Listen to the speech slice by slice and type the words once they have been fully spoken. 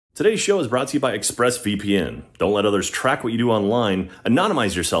Today's show is brought to you by ExpressVPN. Don't let others track what you do online.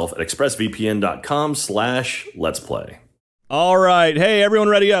 Anonymize yourself at expressvpn.com/letsplay. All right. Hey, everyone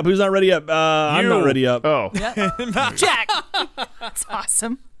ready up? Who's not ready up? I'm not ready up. Oh. Jack! That's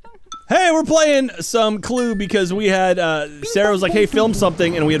awesome. Hey, we're playing some Clue because we had, Sarah was like, hey, film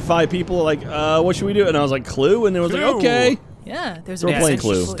something, and we had 5 people like, what should we do? And I was like, Clue? And then I was like, okay. Yeah, there's We're playing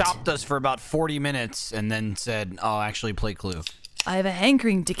Clue. She stopped us for about 40 minutes and then said, "I'll actually play Clue." I have a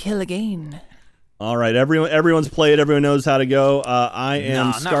hankering to kill again. All right, everyone's played. Everyone knows how to go. I am Nah,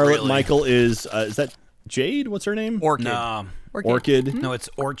 not Scarlet. really. Michael is that Jade? What's her name? Orchid. No. Orchid. No, it's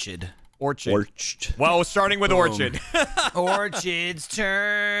Orchid. Orchid. Orchid. Well, starting with Orchid. Orchid's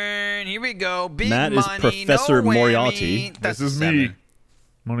turn. Here we go. Big Matt is money, Professor no whammy. Moriarty. That's This is 7. me.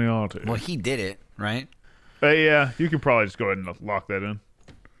 Moriarty. Well, he did it, right? Yeah, you can probably just go ahead and lock that in.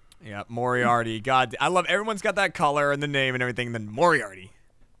 Yeah, Moriarty. God, I love everyone's got that color and the name and everything. And then Moriarty.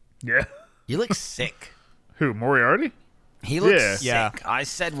 Yeah. You look sick. Who, Moriarty? He looks Yeah. sick. I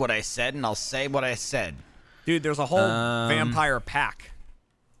said what I said, and I'll say what I said. Dude, there's a whole vampire pack.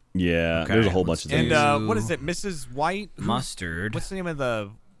 Yeah, Okay, there's a whole bunch of And things. what is it, Mrs. White? Mustard. What's the name of the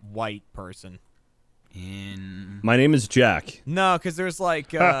white person? My name is Jack. No, because there's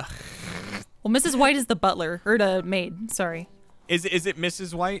like, Well, Mrs. White is the butler, or the maid, sorry. is it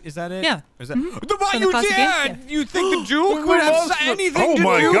Mrs. White? Is that it? Yeah. Or is that the why From the you classic did? game? You think the Duke would have anything Oh to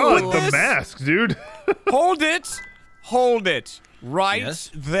my do god, with the this? mask, dude. Hold it. Hold it. Right Yes?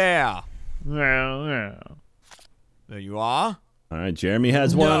 there. Yeah. There you are. All right, Jeremy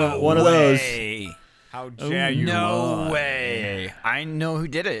has one of those. Way. How dare you? No way. I know who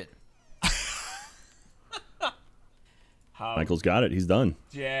did it. How Michael's got it. He's done.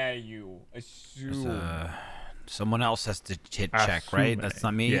 dare you assume? Someone else has to hit check, right? Assume. That's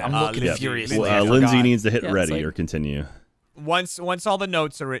not me. Yeah. I'm looking Lindsay. furiously. Lindsay, I Lindsay forgot. needs to hit Yeah, ready it's like- or continue. Once all the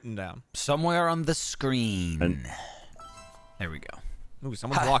notes are written down. Somewhere on the screen. And- There we go. Ooh,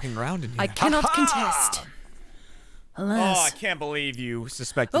 someone's walking around in here. I cannot contest. Oh, Alas. I can't believe you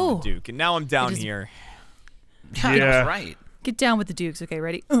suspected Oh. the Duke, and now I'm down It is- here. Yeah, Yeah. that's right. Get down with the Dukes. Okay,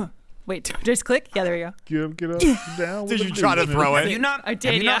 ready? Wait, just click? Yeah, there we go. Get up, down. Did with you the try to business. throw Have it? you not? I have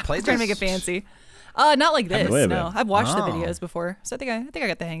did, you yeah. not played Trying to this? make it fancy. Not like this, Wait a no. minute. I've watched the Oh. videos before, so I think I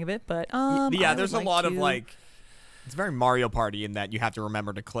got the hang of it, but Yeah, I there's a would lot of to- like, it's very Mario Party in that you have to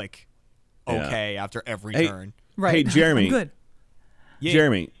remember to click Yeah. OK after every Hey, turn. Right. Hey, Jeremy. I'm good. Yeah.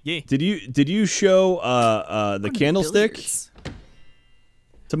 Jeremy, Yeah. did you show the candlestick Billiards.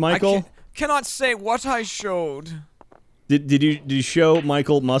 to I Michael? cannot say what I showed. Did you show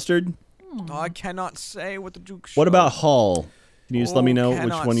Michael mustard? I cannot say what the Duke showed. What about Hall? Can you just let me know which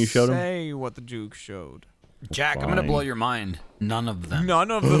Cannot one you showed him? say what the Duke showed. Jack, I'm gonna Fine. blow your mind. None of them. None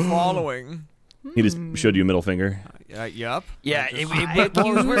of the following. He just showed you a middle finger. Yup. Yeah, I just- it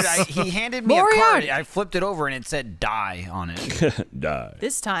was weird. He handed me a card. Moriarty. I flipped it over and it said "die" on it. Die.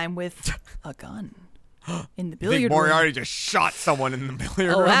 This time with a gun in the I think billiard room. Moriarty just shot someone in the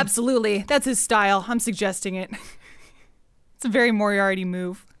billiard Oh, room. absolutely. That's his style. I'm suggesting it. It's a very Moriarty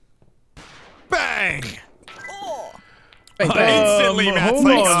move. Bang! Um, Instantly, Matt's hold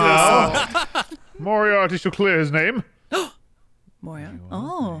like, on now. Moriarty shall clear his name. Moriarty.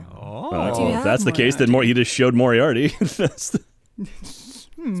 Oh. Oh, do you if have, that's the case, then he just showed Moriarty. That's the- It's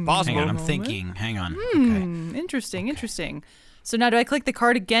possible. Hang on, I'm thinking. Hang on. Okay. Interesting. So now do I click the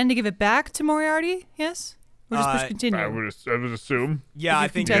card again to give it back to Moriarty? Yes? Or just push continue? I would assume. Yeah, I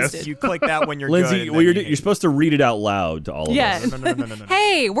You've think contested. you click that when you're Lindsay, good. well, you're supposed to read it out loud to all of Yeah. us. No.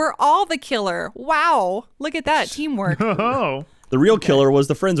 Hey, we're all the killer. Wow. Look at that. Teamwork. Oh. The real killer was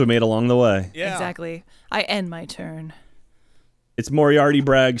the friends we made along the way. Yeah. Exactly. I end my turn. It's Moriarty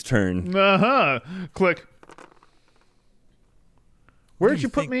Bragg's turn. Click. Where'd do you you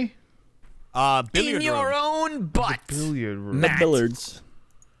put think? me? Billiard In your room. own butt. Billiard room. Matt. Billiards.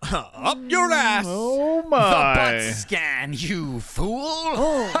 Up your ass. Oh The my. butt scan, you fool.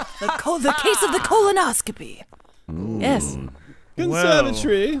 Oh, the case of the colonoscopy. Yes.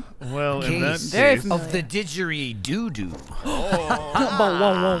 Conservatory. Well, in that Case Very case, familiar. of the didgeridoo-doo.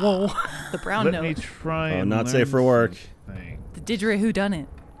 The brown let me note. try Oh, and not learn safe for work. something. The didgeridoo-who-done-it.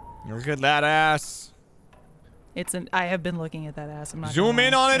 You're a good lad ass. I have been looking at that ass. I'm not Zoom gonna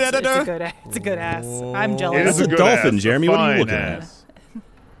in lie. on it, It's editor. a good ass. I'm It jealous. is That's a good dolphin, ass, Jeremy. What are you fine looking at? ass.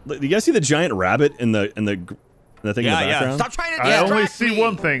 Do you guys see the giant rabbit in the thing in the Yeah, yeah. background? Stop trying to I distract only see me.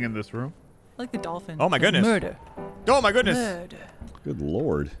 one thing in this room. I like the dolphin. Oh my goodness. Murder. Oh my goodness. Murder. Good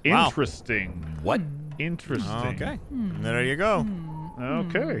lord. Wow. Interesting. What? Interesting. Okay. There you go.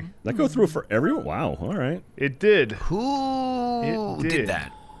 Okay. That go through for everyone? Wow. All right. It did. Who It did did.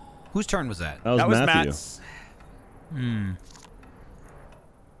 that? Whose turn was that? That was That was Matthew. Matt's.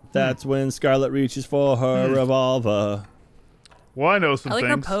 That's when Scarlet reaches for her revolver. Well, I know some I like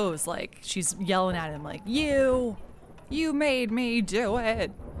things. her pose, like she's yelling at him, like you made me do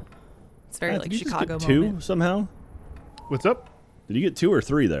it. It's very like Did you just Chicago get 2 moment. somehow? What's up? Did you get 2 or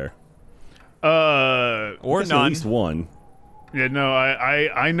 3 there? Or At none. least 1. Yeah, no,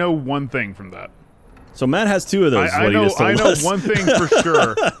 I know one thing from that. So Matt has 2 of those. is I what he know just told us. one thing for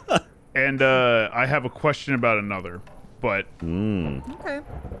sure, and I have a question about another. But Okay.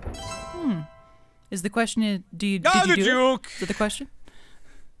 Is the question did you do the it? juke. Is that the question?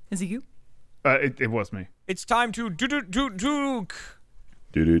 Is it you? it was me. It's time to duke. Duke.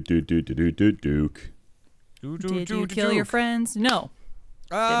 Did you kill your friends? No.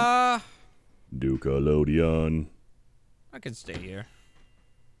 Dukeolodion. I can stay here.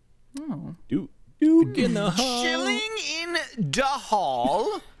 Oh. Duke in the hall. Chilling in the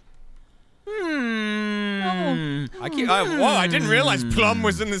hall. I didn't realize Plum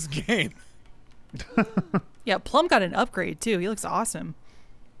was in this game. Yeah, Plum got an upgrade too. He looks awesome.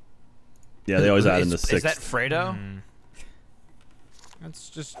 Yeah, they always add in the Is 6th. that Fredo? Let's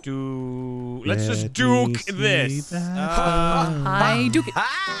just duke this. I Duke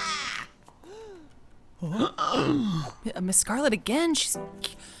it. Miss Scarlet again.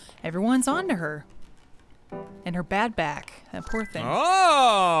 Everyone's on to her. And her bad back. That poor thing.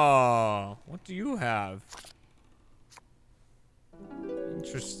 Oh, what do you have?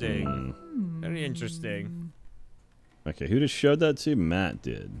 Interesting. Very interesting. Okay, who just showed that to? Matt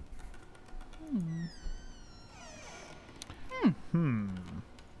did.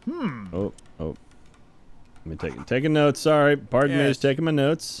 Oh. Let me taking notes. Sorry, pardon me. Yes. Just taking my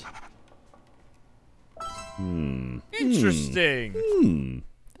notes. Interesting.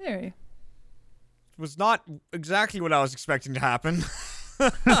 Very. Was not exactly what I was expecting to happen.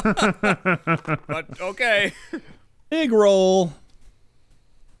 But okay. Big roll.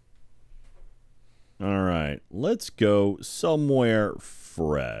 All right, let's go somewhere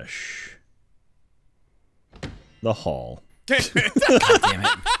fresh. The hall. God damn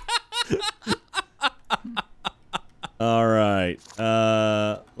it. All right.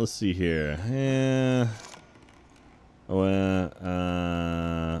 Let's see here.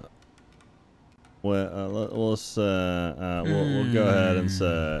 We'll go ahead and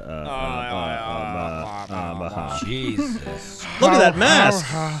say. Jesus. Look at that mask.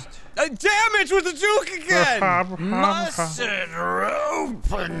 Damage with the juke again. Mustard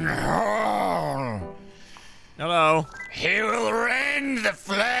open hole. Hello. He will rend the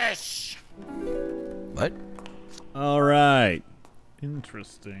flesh. What? All right.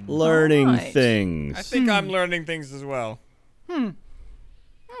 Interesting. Learning All right. things. I think I'm learning things as well.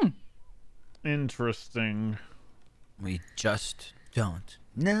 Interesting. We just don't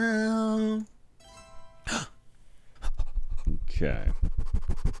know. Okay.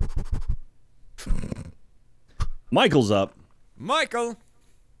 Michael's up. Michael.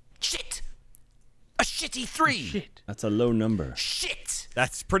 Shit. A shitty 3. That's a low number. Shit.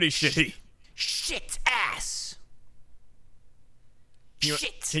 That's pretty shitty. Shit ass.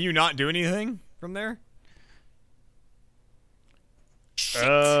 Shit. Can you not do anything from there? Shit.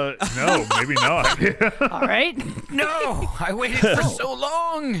 No, maybe not. All right. No, I waited for so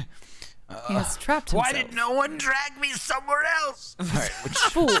long. He has trapped himself. Why did no one drag me somewhere else? All right,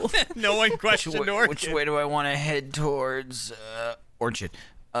 Fool. No one questioned which way do I want to head towards? Orchard.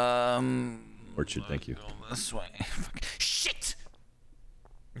 Orchard, thank you. This way. Shit.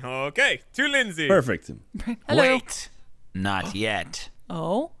 Okay, to Lindsay. Perfect. Hello. Wait. Not yet.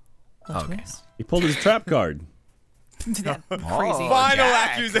 Oh. Okay. He pulled his trap card. That crazy. Final Jack,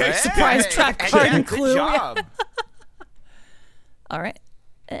 accusation. right? Surprise trap Jack, card and good clue. job. All right.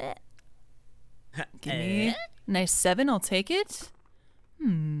 Give me a nice 7. I'll take it.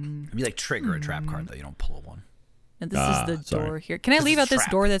 It'd be like trigger a trap card though. You don't pull one. And this is the sorry. door here. Can I This leave is out this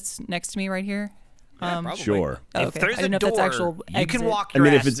trap. door that's next to me right here? Sure. Oh, If okay. there's I didn't know a if that's door, actual you can exit. walk I your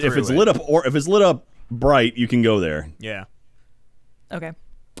mean, ass if it's through lit it. up or if it's lit up bright, you can go there. Yeah. Okay.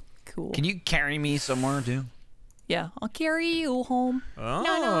 Cool. Can you carry me somewhere too? Yeah, I'll carry you home. Oh.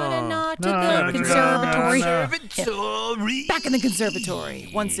 No, to No, the no, conservatory. no. Conservatory. Back in the conservatory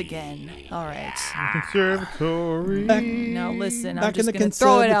once again. All right. Conservatory. Now listen, I'm Back in just the gonna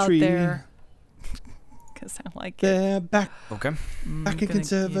throw it out conservatory. there. Cause I like it. They're back Okay. in gonna give you-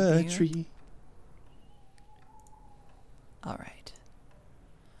 conservatory. All right.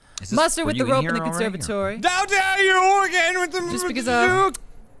 Is this- Mustard were with you the rope in here the already, or- conservatory. How dare you again with the Just because juke?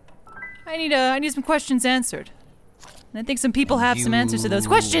 I need some questions answered. And I think some people have some answers to those You-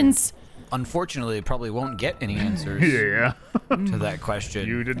 questions. Unfortunately, probably won't get any answers Yeah. to that question.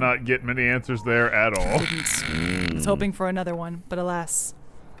 You did not get many answers there at all. I was hoping for another one, but alas.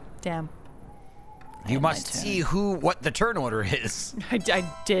 Damn. You had my must turn. see what the turn order is. I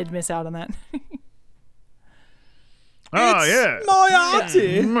did miss out on that. Oh, yeah.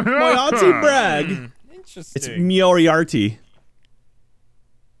 Moriarty. Moriarty Bragg. Interesting. It's Moriarty.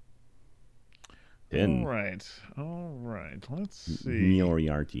 In All right. Let's see.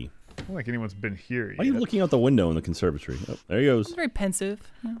 Moriarty. I don't think anyone's been here yet. Why are you looking out the window in the conservatory? Oh, there he goes. I'm very pensive.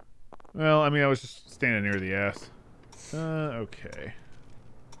 Yeah. Well, I mean, I was just standing near the ass. Okay.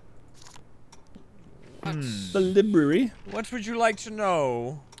 The library. What would you like to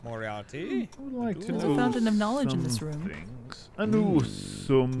know, Moriarty? I would like to There's a know fountain of knowledge in this some room. Things. I know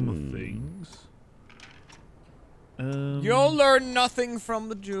some things. You'll learn nothing from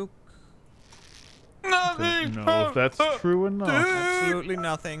the Duke. Don't know if that's true enough. Absolutely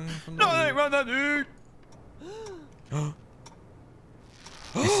nothing from the Duke.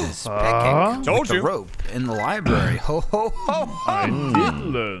 This is pecking Told with the you. rope in the library. Ho, ho, ho, ho. I did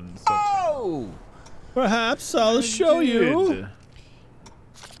learn something. Oh! Perhaps I'll show you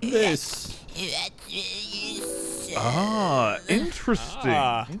Did. this. Ah, interesting.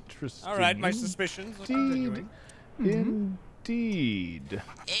 Ah. Interesting. All right, my suspicions are continuing. Indeed.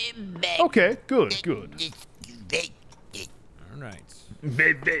 Okay, good. All right.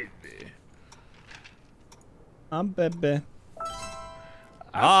 Baby. I'm Bebe.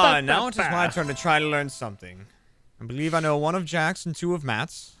 Now it is my turn to try to learn something. I believe I know one of Jack's and two of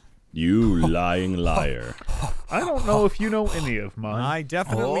Matt's. You lying liar. I don't know if you know any of mine. I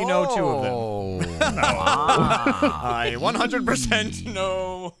definitely know two of them. Oh. I 100%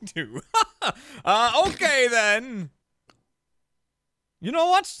 know two. Okay then. You know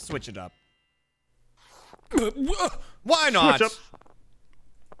what? Switch it up. Why not? Switch up.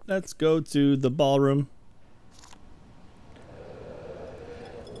 Let's go to the ballroom.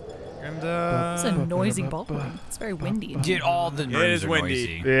 And It's a noisy ballroom. It's very windy. Dude, all the rooms is are windy.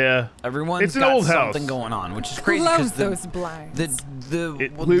 noisy. Yeah. Everyone's It's an got old house. something going on, which is crazy because Close those blinds.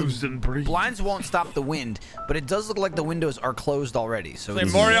 It lives and breathes. blinds won't stop the wind, but it does look like the windows are closed already. So Say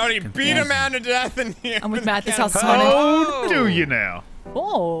it's Moriarty beat a confusing. man to death in here. I'm with with Matt. This cannon. house is haunted. Oh, do you now?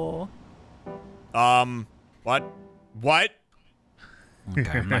 Oh. What? What?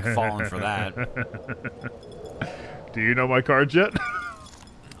 Okay, I'm not falling for that. Do you know my cards yet?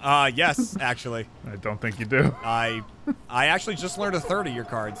 Yes, actually. I don't think you do. I actually just learned a third of your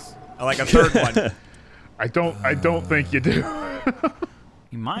cards. Like a third one. I don't think you do.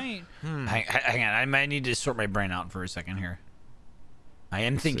 You might. Hang on, I might need to sort my brain out for a second here. I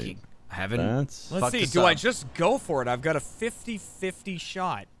am thinking. I haven't. That's Let's see. this Do I up. just go for it? I've got a 50-50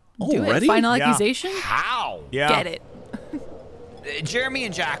 shot. Do it. already. Final Yeah. accusation? How? Yeah. Get it. Jeremy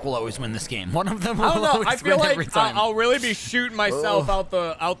and Jack will always win this game. One of them will I don't know. always I feel win every like time. I'll really be shooting myself out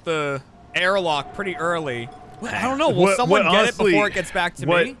the airlock pretty early. I don't know. Will someone get honestly, it before it gets back to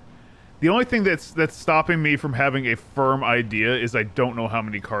me? The only thing that's stopping me from having a firm idea is I don't know how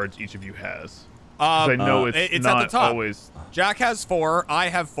many cards each of you has. 'Cause I know it's at not the top. always. Jack has 4. I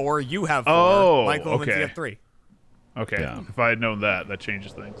have 4. You have 4. Oh, Michael and okay. Lindsay have 3. Okay, Yeah. if I had known that, that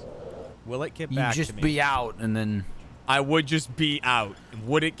changes things. Will it get You back just to me? be out and then. I would just be out.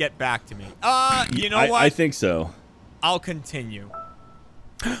 Would it get back to me? You know what? I think so. I'll continue.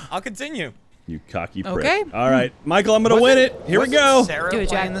 I'll continue. You cocky prick. Okay. All right, Michael, I'm gonna win it. Here we go. Sarah Do it,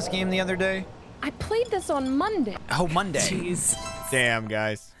 playing Jack. this game the other day? I played this on Monday. Oh, Monday. Jeez. Damn,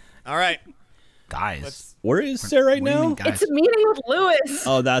 guys. All right. Guys. Where is Sarah right What do you now? mean, guys? It's a meeting with Lewis.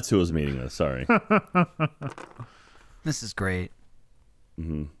 Oh, that's who I was meeting with. Sorry. This is great.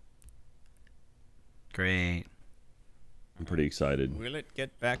 Mm-hmm. Great. I'm pretty excited. Will it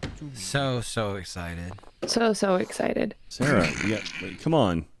get back to me? So excited. So excited. Sarah, wait, come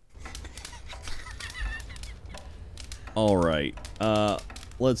on. All right.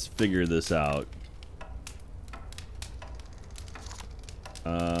 Let's figure this out.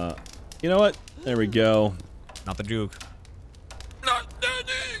 You know what? There we go. Not the Duke.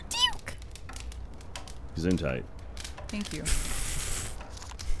 He's in tight. Thank you.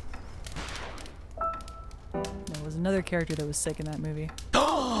 There was another character that was sick in that movie.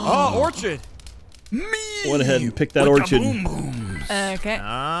 Oh, Orchard. Went ahead and picked that orchid. Okay.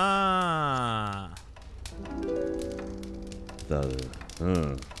 Ah.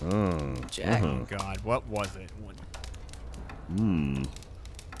 Jack. Oh, God. What was it?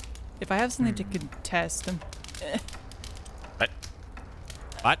 If I have something to contest,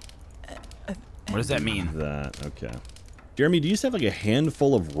 What? What does that mean? That, okay. Jeremy, do you just have like a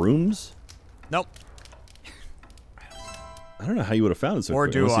handful of rooms? Nope. I don't know how you would have found it so Or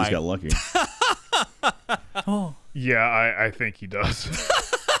quick. do Unless I? he's got lucky. oh, Yeah, I think he does.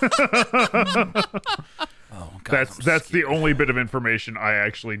 Oh, God, That's the only bit of information I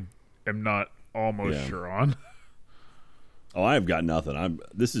actually am not almost sure on. Oh, I've got nothing.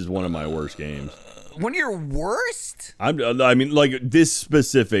 This is one of my worst games. One of your worst? I mean, like this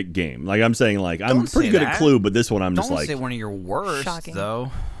specific game. Like I'm saying, like I'm pretty good at Clue, but this one I'm just Don't like. say one of your worst, Shocking.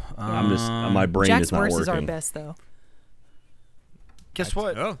 though. I'm just my brain Jack's is not worst working. is our best, though. Guess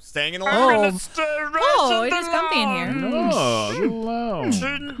what? Oh, staying in the Oh, line. it is comfy in here. Oh, a little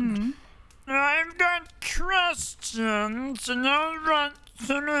loud. I've got questions and I want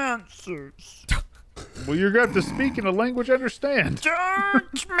some answers. Well, you're going to have to speak in a language I understand.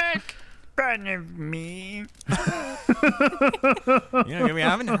 Don't make fun of me. We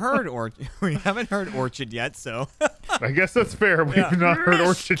haven't heard Orchard yet, so I guess that's fair. We've not heard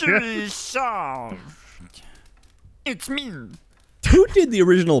Orchard yet. mystery solved. It's me. Who did the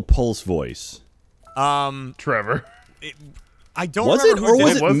original Pulse voice? Trevor. I don't Was it remember or who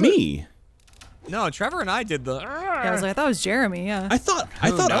was did it Was it? me? No, Trevor and I did the. Yeah, I was like, I thought it was Jeremy. Yeah. I thought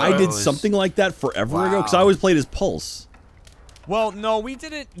I did knows? something like that forever ago because I always played as Pulse. Well, no, we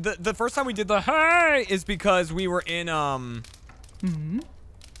did it. The first time we did the hey is because we were in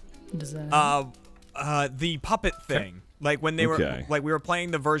Does that the puppet thing. Like when they Okay. were like we were playing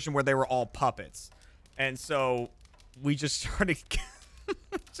the version where they were all puppets, and so we just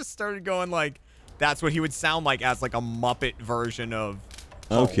started going like that's what he would sound like as like a Muppet version of.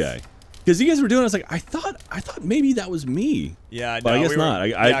 Pulse. Okay. Because you guys were doing, I was like, I thought maybe that was me. Yeah, But I no, guess we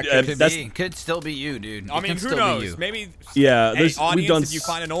were, not. Could still be you, dude. I It mean, can who still knows? Be you. Maybe. Yeah, Hey, we've audience, done if you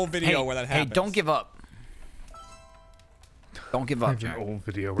find an old video where that Hey, happens. don't give up. Don't give up, An Jack. old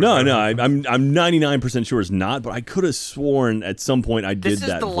video. No, where no, that happens. I'm 99% sure it's not, but I could have sworn at some point I did This is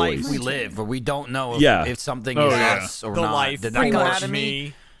that the voice. life we live, where we don't know Yeah. if something Oh, is yeah. us or The not. life Did that come forced out of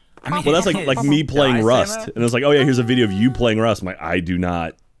me. I mean, Well, that's like me playing Did I say Rust, that? and it's like, oh yeah, here's a video of you playing Rust. I'm like, I do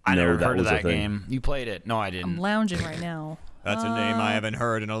not I know never that heard was of a that thing. game. You played it. No, I I'm didn't. lounging right now. That's a name I haven't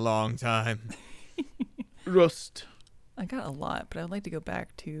heard in a long time. Rust. I got a lot, but I'd like to go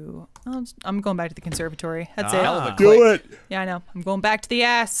back to. I'm going back to the conservatory. That's Hell of it. a Do it. Yeah, I know. I'm going back to the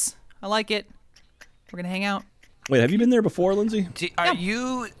ass. I like it. We're gonna hang out. Wait, have you been there before, Lindsay? Are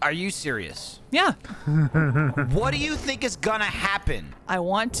you serious? Yeah. What do you think is gonna happen? I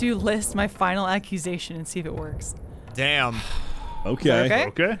want to list my final accusation and see if it works. Damn. Okay. Okay.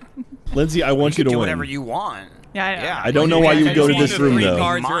 Okay. Lindsay, I want you, can to do win. whatever you want. Yeah, I know. Yeah, I don't know why you would go to this room, The though.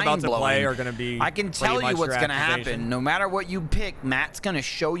 cards you're about to Mind-blowing. play are gonna be. I can tell pretty you much what's your gonna accusation. happen. No matter what you pick, Matt's gonna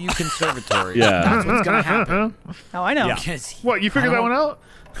show you conservatory. Yeah. That's what's gonna happen. Oh, I know. Yeah. 'Cause he- What, you figured that one out?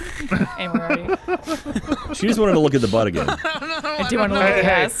 And we're already. She just wanted to look at the butt again. I do want to look at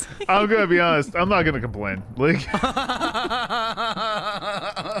the ass. I'm going to be honest. I'm not going to complain.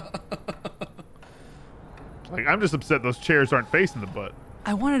 Like, I'm just upset those chairs aren't facing the butt.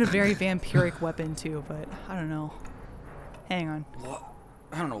 I wanted a very vampiric weapon too, but I don't know. Hang on.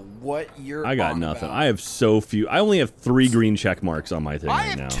 I don't know what you're. I got on nothing. about. I have so few. I only have 3 green check marks on my thing I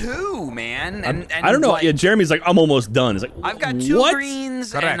right have now. 2, man. And I don't know. Like, Yeah, Jeremy's like, I'm almost done. It's like, I've got 2 what?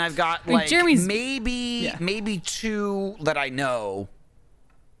 greens, Correct. and I've got mean, like Jeremy's- maybe 2 that I know.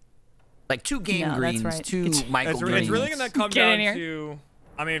 Like 2 game No, that's greens, right. 2 It's- Michael It's greens. really gonna come Get in down here. to.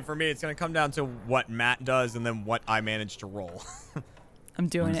 I mean, for me, it's gonna come down to what Matt does and then what I manage to roll. I'm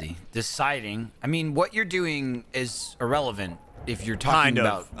doing Lindsay, deciding. I mean, what you're doing is irrelevant if you're talking kind of.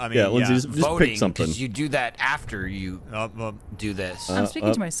 about I mean, Yeah, Lindsay, just voting, pick something. 'cause you do that after you do this. it. I'm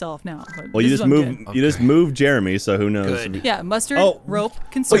speaking to myself now. But Well, you this just is what I'm move. good. You just move Jeremy, so who knows? Good. Yeah, mustard, Oh, rope,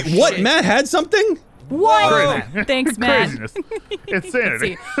 Wait, conservative. what? Matt had something? What? Crazy. Thanks, Matt. Craziness. Let's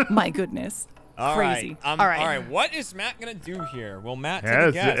Insanity. see. My goodness. All Crazy. right. All right. All right. What is Matt gonna do here? Will Matt take That a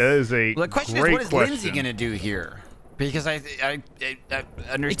is, guess? that is a Well, the question is, great what is question. Lindsay gonna do here? Because I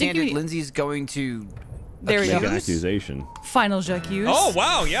understand you- it. Lindsay's going to. There we Make an go. accusation. Final j'accuse. Oh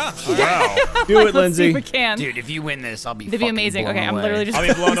wow, yeah. Wow. Do it, Let's see Lindsay. if we can. Dude, if you win this, I'll be. That'd be fucking amazing. blown Okay, I'm away. literally just I'll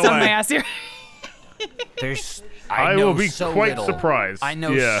be blown on my away. ass here. There's. I know will be so quite little. surprised. I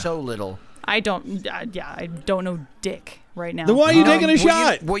know Yeah. so little. I don't. I don't know dick right now. Then why are you taking a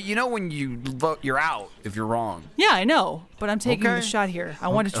shot? Well, you know when you vote, you're out if you're wrong. Yeah, I know, but I'm taking the Okay. shot here. I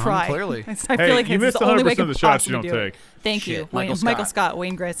want to Okay, try. clearly. I Hey, feel like you it's missed the only way I 100% can of the shots you possibly don't do it. take. Thank Shit, you, Michael Scott.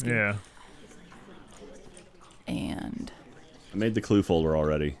 Wayne Gretzky. Yeah. And I made the clue folder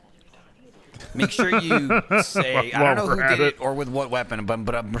already. Make sure you say. I While don't know we're who at did it. it or with what weapon,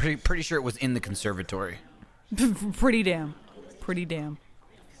 but I'm pretty sure it was in the conservatory. pretty damn.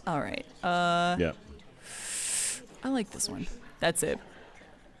 All right. Yeah. I like this one. That's it.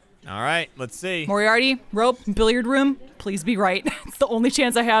 All right. Let's see. Moriarty, rope, billiard room. Please be right. It's the only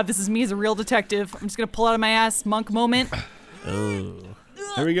chance I have. This is me as a real detective. I'm just gonna pull out of my ass monk moment.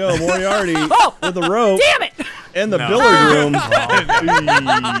 Here we go, Moriarty Oh! with the rope. Damn it! in the No. billiard room.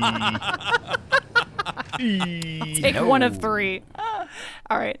 Take one of 3.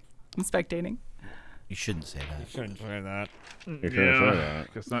 All right, I'm spectating. You shouldn't say that. Shouldn't say that. You're trying to say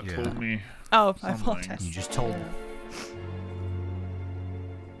that. Guess not told me. Oh, I Something. apologize. You just told.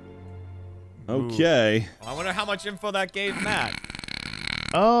 Okay. I wonder how much info that gave Matt.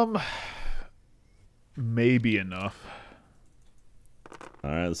 Maybe enough. All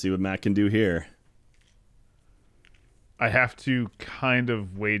right, let's see what Matt can do here. I have to kind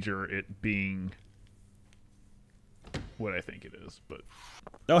of wager it being what I think it is, but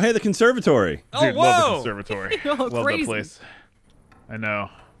Oh, hey, the conservatory. Oh, dude, love the whoa! conservatory. You look Love crazy. that place. I know.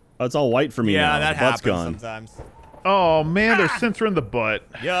 Oh, it's all white for me now. Yeah, that the butt's happens gone. sometimes. Oh man, there's sensor in the butt.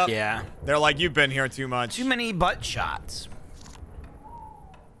 Yep. Yeah. They're like, you've been here too much. Too many butt shots.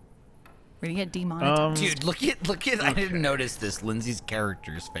 We're gonna get demonetized. Dude, look at I didn't notice this. Lindsay's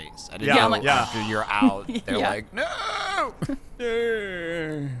character's face. I didn't Yeah, know I'm like, after you're out. They're Yeah. like, no.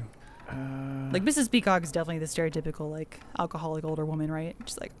 Like Mrs. Peacock is definitely the stereotypical like alcoholic older woman, right?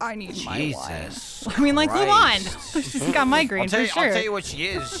 She's like, I need my wine. Jesus. I mean, like, come on. Christ. She's got migraine for sure. I'll tell you what she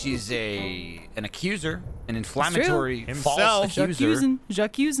is. She's an accuser, an inflammatory, Himself. false accuser.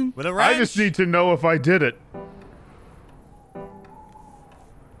 J'accusing. With a wrench. I just need to know if I did it.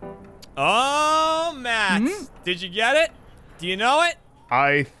 Oh, Matt. Did you get it? Do you know it?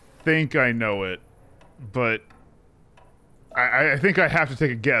 I think I know it, but I think I have to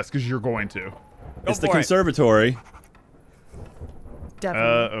take a guess because you're going to. Go It's the for it. conservatory.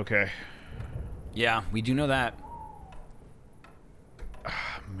 Definitely. Okay. Yeah, we do know that.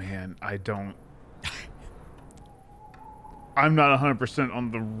 Man, I don't. I'm not 100%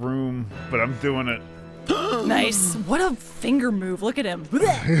 on the room, but I'm doing it. Nice. What a finger move. Look at him.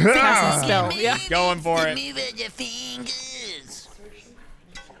 Casting spell. Yeah. Going for it.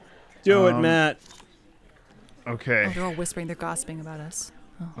 Do it, Matt. Oh, Okay. they're all whispering. They're gossiping about us.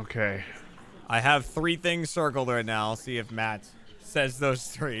 Okay. I have 3 things circled right now. I'll see if Matt says those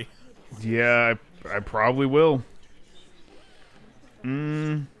 3. Yeah, I probably will.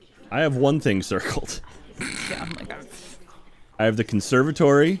 I have one thing circled. Yeah, I'm like, I have the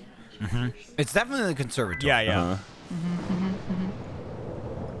conservatory. It's definitely the conservatory. Yeah, yeah.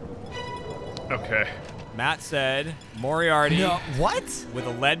 Okay. Matt said Moriarty No, what? with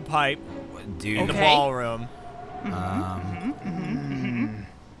a lead pipe Dude. in the Okay. ballroom.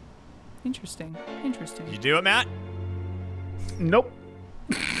 interesting. Interesting. You do it, Matt? Nope.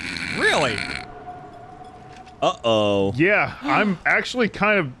 Really? Uh-oh. Yeah, I'm actually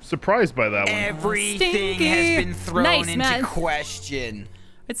kind of surprised by that one. Everything Stinky. has been thrown Nice, into Matt. question.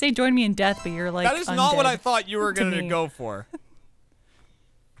 I'd say join me in death, but you're like That is not what undead I thought you were to going to me. go for.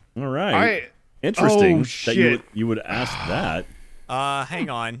 All right. I Interesting Oh, that shit. you would ask that. Hang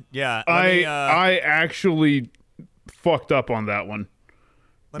on. Yeah. Let me, I actually fucked up on that one.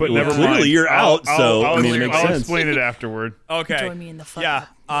 let But me, never clearly mind. you're out, so, I mean, it makes I'll sense. explain it afterward. Okay. Join me in the fuck Yeah.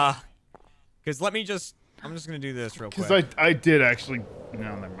 up. Because I'm just going to do this real quick. Because I did actually.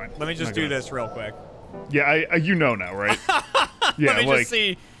 No, never mind. Let me just Not do gonna- this real quick. Yeah, I you know now, right? Yeah, Let me like just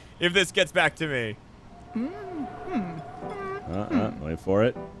see if this gets back to me. Wait for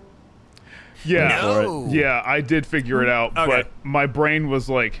it. yeah, No. yeah. I did figure it out, Okay. but my brain was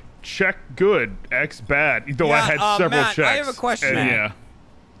like, check good, X bad. Though I Yeah, had several Matt, checks. I have a question. And, Matt. yeah.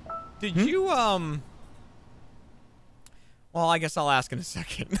 Did you, Well, I guess I'll ask in a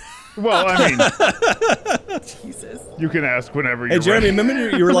second. Well, I mean, Jesus. you can ask whenever Hey, you're Jeremy, ready.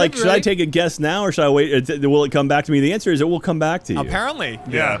 remember you were like, should I take a guess now or should I wait? Will it come back to me? The answer is it will come back to you. Apparently.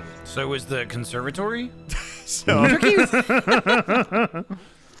 Yeah. So was the conservatory? So.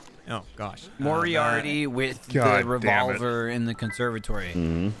 Oh, gosh. Moriarty with God the damn it. revolver in the conservatory.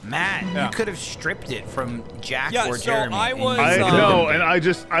 Matt, Yeah. you could have stripped it from Jack Yeah, or so Jeremy. I and was, you I uh, know, and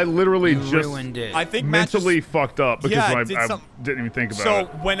I literally you just ruined it. I think Matt mentally fucked up because Yeah, I did some- didn't even think about So it.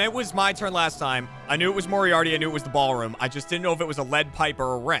 when it was my turn last time, I knew it was Moriarty. I knew it was the ballroom. I just didn't know if it was a lead pipe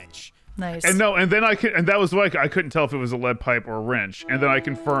or a wrench. Nice. And no, and then that was like I couldn't tell if it was a lead pipe or a wrench, and then I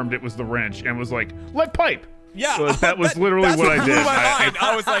confirmed it was the wrench and was like lead pipe. Yeah, So that was literally that's what I blew did. my mind.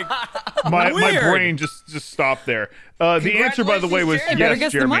 I was like, My Weird. brain just stopped there. The answer, by the way, was Jeremy. Better yes,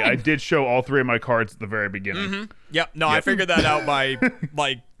 guess than Jeremy. mine. I did show all 3 of my cards at the very beginning. yep. No, I figured that out by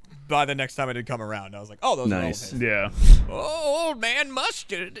the next time it had come around. I was like, oh, those Nice. are all Yeah. Oh, old man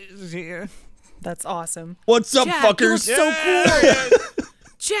Mustard is here. That's awesome. What's up, Jack, you look fuckers? so There he is.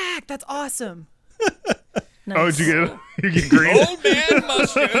 Jack, that's awesome. Nice. Oh, did you get green? Old man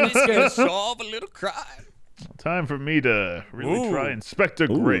Mustard is going to solve a little crime. Time for me to really Ooh. try Inspector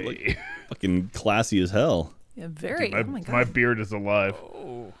Ooh, Gray. look- Fucking classy as hell. Yeah, very. My, oh my god. my beard is alive.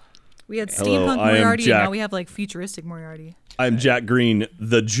 We had Hello, steampunk I am Moriarty, and Jack. now we have like futuristic Moriarty. I'm Jack Green,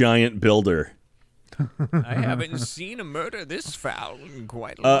 the giant builder. I haven't seen a murder this foul in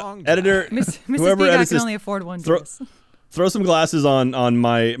quite a long time. Editor, Mrs. whoever Peacock edits can this, only afford one throw- dress. throw some glasses on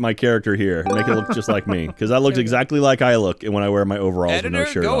my character here. Make it look just like me, because I looked exactly like I look when I wear my overalls with Editor, no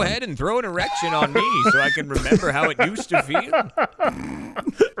shirt go on. ahead and throw an erection on me so I can remember how it used to feel.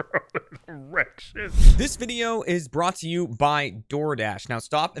 Erection. This video is brought to you by DoorDash. Now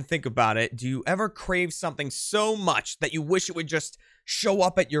stop and think about it. Do you ever crave something so much that you wish it would just show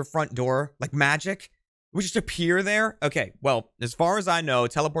up at your front door like magic? It would just appear there? Okay, well, as far as I know,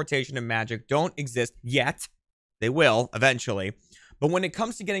 teleportation and magic don't exist yet. They will eventually. But when it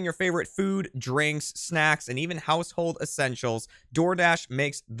comes to getting your favorite food, drinks, snacks, and even household essentials, DoorDash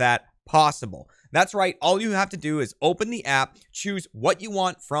makes that possible. That's right. All you have to do is open the app, choose what you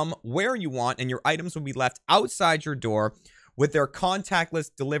want from where you want, and your items will be left outside your door with their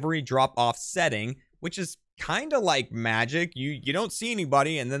contactless delivery drop-off setting, which is kind of like magic. You don't see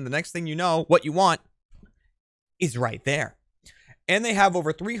anybody, and then the next thing you know, what you want is right there. And they have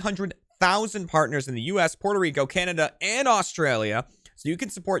over 300,000 partners in the US, Puerto Rico, Canada, and Australia. So you can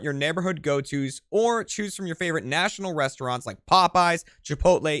support your neighborhood go-tos or choose from your favorite national restaurants like Popeyes,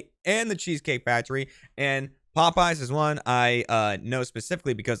 Chipotle, and the Cheesecake Factory. And Popeyes is one I know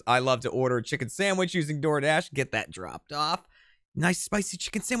specifically because I love to order a chicken sandwich using DoorDash, get that dropped off. Nice spicy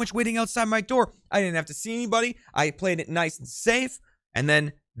chicken sandwich waiting outside my door. I didn't have to see anybody. I played it nice and safe. And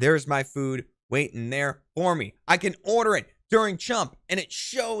then there's my food waiting there for me. I can order it during Chump and it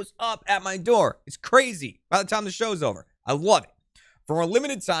shows up at my door. It's crazy by the time the show's over. I love it. For a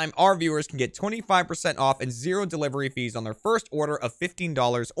limited time, our viewers can get 25% off and 0 delivery fees on their first order of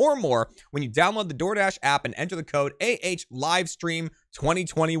 $15 or more when you download the DoorDash app and enter the code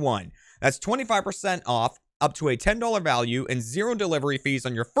AHLivestream2021. That's 25% off up to a $10 value and 0 delivery fees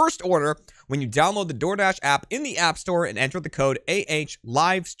on your first order when you download the DoorDash app in the App Store and enter the code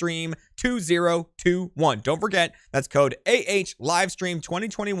AHLivestream2021. Don't forget, that's code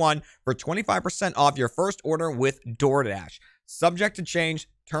AHLivestream2021 for 25% off your first order with DoorDash. Subject to change,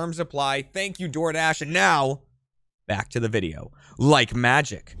 terms apply. Thank you, DoorDash. And now, back to the video. Like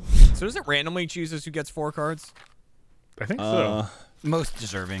magic. So does it randomly choose who gets 4 cards? I think so. Most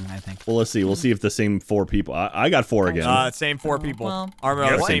deserving, I think. Well, let's see. We'll see if the same 4 people. I got 4 again. Same 4 people. Well,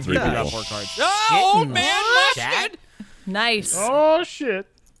 Our same three 3 people got people. 4 cards. Oh, man, Chad? Nice. Oh, shit.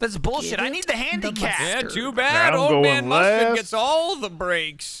 That's bullshit. I need the handicap. Yeah, too bad. I'm Old going man Mustard last. gets all the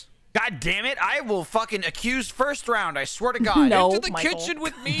breaks. God damn it. I will fucking accuse first round. I swear to God. No. Into the Michael. kitchen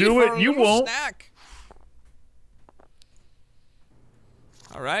with me Do for it, a you little won't. snack.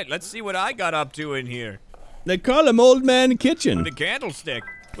 All right, let's see what I got up to in here. They call him Old Man Kitchen. The candlestick.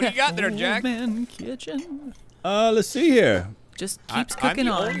 What do you got there, Jack? Old man kitchen. Let's see here. Just I'm keeps cooking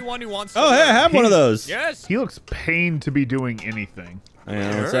the on. only one who wants to Oh, hey, I learn. have one of those. Yes. He looks pained to be doing anything.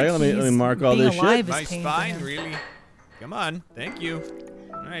 Hang on a second. Let me He's mark all being this alive shit. is My pain for spine, him. really. Come on. Thank you.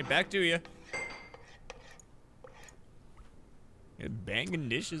 All right, back to you. You're banging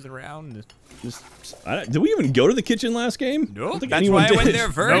dishes around. Did we even go to the kitchen last game? I don't Nope, think that's anyone why I did. went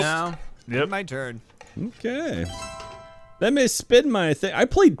there first. No. Yep. My turn. Okay. Let me spin my thing. I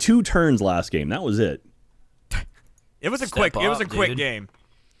played 2 turns last game. That was it. It was a Step quick. It was a up, quick dude. game.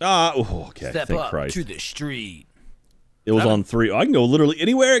 Okay. Step Thank up Christ. to the street. It was on 3. I can go literally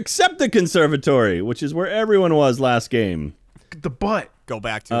anywhere except the conservatory, which is where everyone was last game. The butt. Go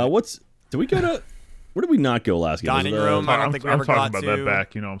back to it. Did we go to? Where did we not go last game? Was Dining it the- room. I don't I'm think we I'm ever talking got about to. that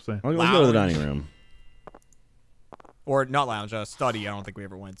back, you know what I'm saying? Let's go to the Lounge. dining room. Or not lounge, study. I don't think we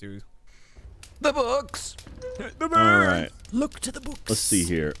ever went to. The books. The All right. Look to the books. Let's see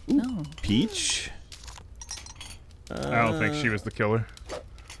here. Ooh, No. Peach. I don't think she was the killer.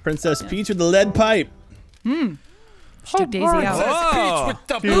 Princess Peach with the lead pipe. She took Daisy out. Oh. Peach with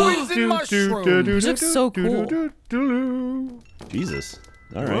the poison mushroom. She looks so cool. Jesus.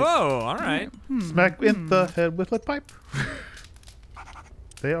 All right. Whoa, all right. Smack in the head with a pipe.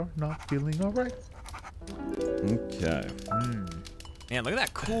 They are not feeling all right. Okay. Man, look at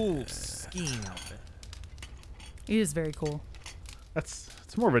that cool skiing outfit. It is very cool. It's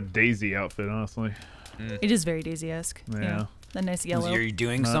more of a Daisy outfit, honestly. It is very Daisy-esque. Yeah. That nice yellow. Are you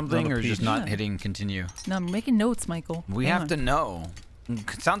doing Not something a or just peach. not Yeah. hitting continue? No, I'm making notes, Michael. We Hang have on. to know.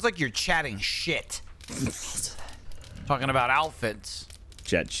 Sounds like you're chatting shit. Talking about outfits.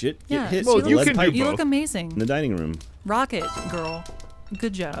 Chat shit. Get Yeah, hit Well, with the you lead can do pipe You both. look in amazing. the dining room. Rocket, girl.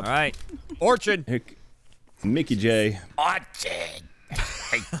 Good job. All right. Orchard. Here, Mickey J. Orchard.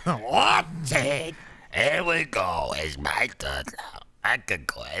 Orchard. Here we go. It's my turn now. I could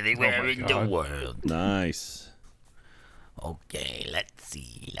go anywhere in the world. Nice. Okay, let's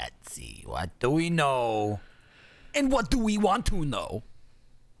see. What do we know? And what do we want to know?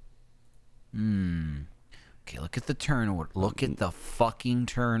 Okay, look at the turn order. Look at the fucking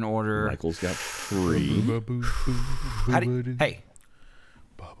turn order. Michael's got 3. Hey.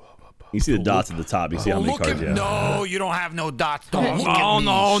 You see the dots at the top. You see how many cards you have. No, you don't have no dots. Don't look Oh, at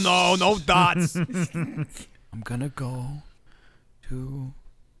me. no dots. I'm gonna go to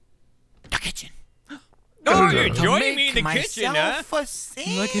the kitchen. Oh, you're To joining me in the make kitchen, huh? myself a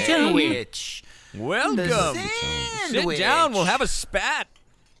sandwich. Welcome. Sit down. We'll have a spat.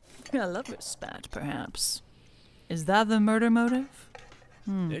 I love a spat, perhaps. Is that the murder motive?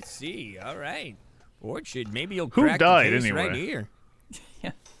 Let's see. All right. Orchard, maybe you'll Who crack died the case anyway? right here.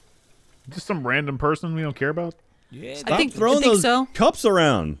 Yeah. Just some random person we don't care about? Yeah, I think Throwing those so. cups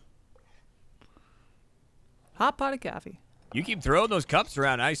around. Hot pot of coffee. you keep throwing those cups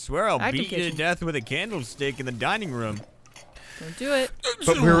around. I swear I'll Active beat you to kitchen. death with a candlestick in the dining room. Don't do it.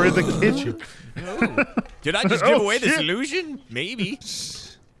 But we're in the kitchen. Did I just give Oh, away the shit. solution? Maybe.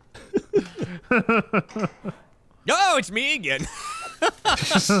 Oh, it's me again.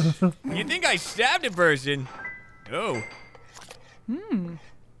 You think I stabbed a person? Oh.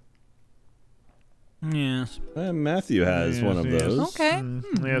 Yes. Matthew has one of Yes, yes. those. Okay.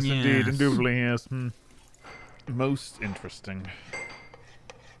 Yes, indeed. Yes. Indubitably, yes. Most interesting.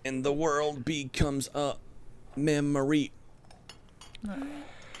 And the world becomes a memory.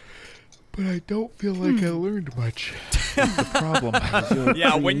 But I don't feel like I learned much. That's the problem.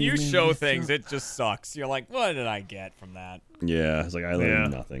 Yeah, when you show things, it just sucks. You're like, what did I get from that? Yeah, it's like I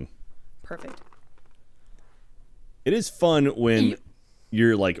learned Yeah. nothing. Perfect. It is fun when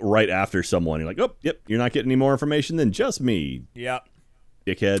you're like right after someone. You're like, oh, yep, you're not getting any more information than just me, Yep.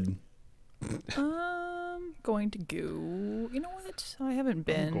 dickhead. Going to go. You know what? I haven't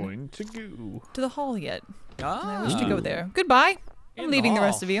been Going to go. to the hall yet. I wish Ah. to go there. Goodbye. In I'm the leaving the hall.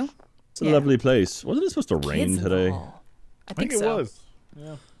 rest of you. It's a Yeah. lovely place. Wasn't it supposed to rain Kids in the today? hall. I I think it so. was.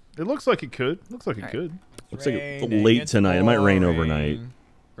 Yeah. It looks like it could. Looks like it Alright. could. Looks like it's Raining, late it's tonight. It might rain pouring. overnight.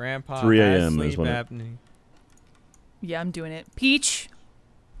 Grandpa 3 has a.m. is sleep when it- apnea. Yeah, I'm doing it. Peach.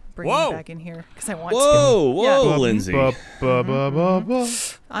 Bring Whoa. me back in here because I want to. Whoa, whoa, Yeah. Lindsay.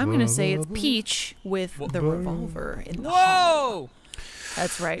 I'm gonna say it's Peach with the revolver in the hall. Whoa!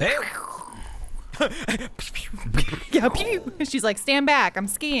 That's right. Hey. Yeah, pew. She's like, stand back. I'm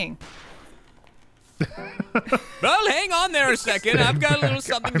skiing. Well, hang on there a second. I've got a little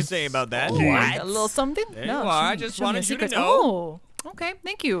something to say about that. A little something. There no, you are. I show me- just show me wanted your you to secrets. know. Oh, okay.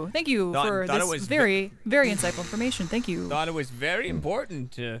 Thank you. Thank you Thought for it this was very, very insightful information. Thank you. Thought it was very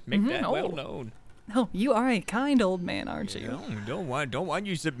important to make that Oh. well known. Oh, you are a kind old man, aren't you? No, don't want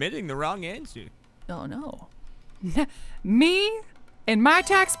you submitting the wrong answer. Oh no. Me and my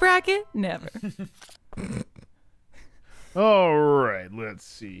tax bracket? Never. All right, let's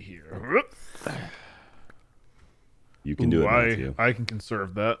see here. You can do it, Ooh, Matthew. I can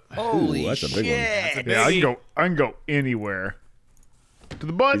conserve that. Holy Ooh, that's a big one. shit. Yeah, I can go anywhere. To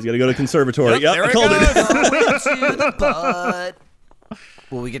the butt. He's got to go to conservatory. Yep, Yep, there I it called it. goes. To the butt.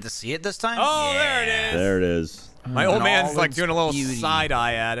 Will we get to see it this time? Oh, there it is. There it is. My old In man's all like its doing a little beauty. side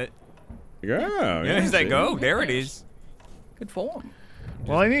eye at it. Yeah, Yeah, he's like, see. oh, there it is. Good form.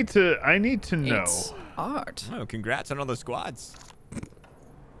 Well, I need to know. It's art. Oh, congrats on all the squads.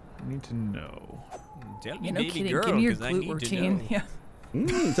 I need to know. Tell me, You know, baby kidding. girl, Give me your 'cause I glute need to routine. know.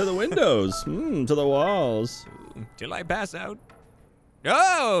 Yeah. To the windows. To the walls. Till I pass out.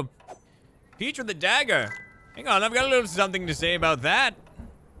 Oh! Peach with the dagger. Hang on, I've got a little something to say about that.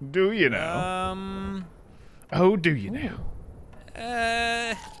 Do you know? Uh, Oh, do you know?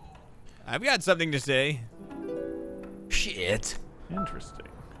 I've got something to say. Shit. Interesting.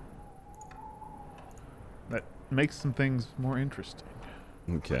 That makes some things more interesting.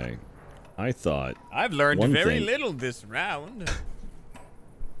 Okay. I thought I've learned One very thing. little this round.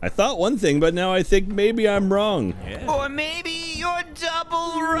 one thing, but now I think maybe I'm wrong. Yeah. Or maybe you're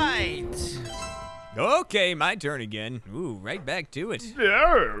double right. Okay, my turn again. Ooh, right back to it.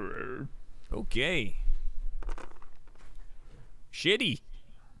 Okay. Shitty.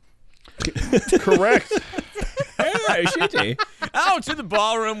 Correct. Hey, shitty. Out to the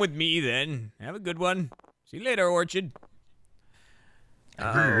ballroom with me then. Have a good one. See you later, Orchard.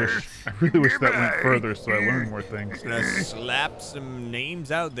 I really wish that went further so I learned more things. Gonna slap some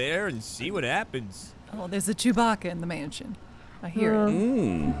names out there and see what happens. Oh, there's a Chewbacca in the mansion. I hear it.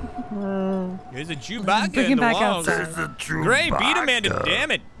 There's a Chewbacca Bring in him the back walls. outside. Great, beat Amanda,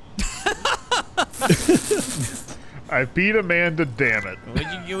 damn it. I beat Amanda, damn it.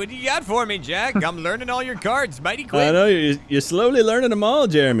 What you got for me, Jack? I'm learning all your cards mighty quick. I know you're slowly learning them all,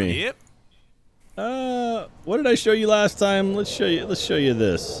 Jeremy. Yep. What did I show you last time? Let's show you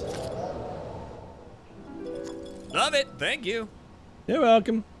this. Love it. Thank you. You're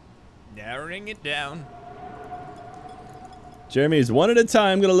welcome. Narrowing it down. Jeremy's one at a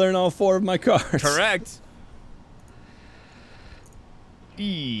time gonna learn all 4 of my cards. Correct.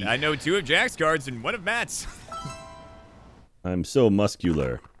 I know 2 of Jack's cards and 1 of Matt's. I'm so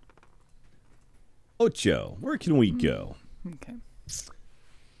muscular. Ocho, where can we go? Okay.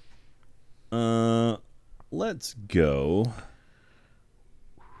 Let's go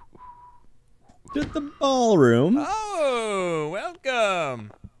to the ballroom. Oh,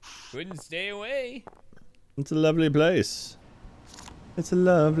 welcome. Couldn't stay away. It's a lovely place. It's a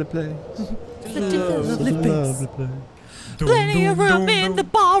lovely place. It's a lovely place. place. Plenty of room in the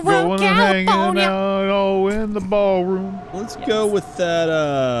ballroom, Going and hanging California. out all in the ballroom. Let's go with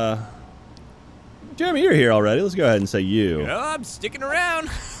that, Jeremy, you're here already. Let's go ahead and say you. Oh, I'm sticking around.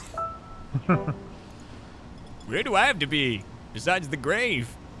 Where do I have to be? Besides the grave.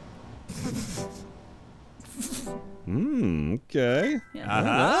 Okay. Yeah.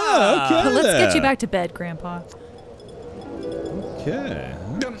 Ah, okay. But let's get you then. back to bed, Grandpa. Okay.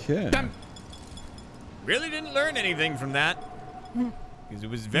 Okay. Really didn't learn anything from that. Because it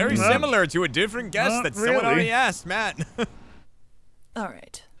was very similar to a different guess Not that someone really. already asked, Matt. All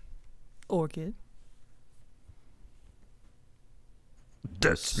right. Orchid.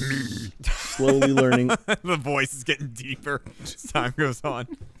 That's me. Slowly learning. The voice is getting deeper as time goes on.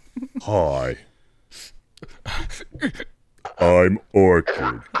 Hi. I'm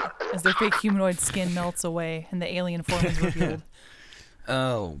Orchid. As their fake humanoid skin melts away and the alien form is revealed.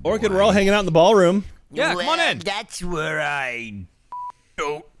 Oh, Orchid, we're all hanging out in the ballroom. Yeah, come on in. That's where I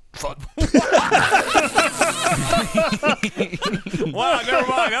don't fuck. Wow, never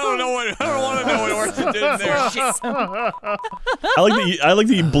mind. I don't want to know what Orchid did there. I like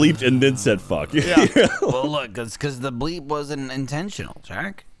that you bleeped and then said fuck. Yeah. Well, look, because the bleep wasn't intentional,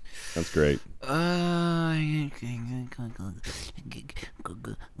 Jack. That's great. Let's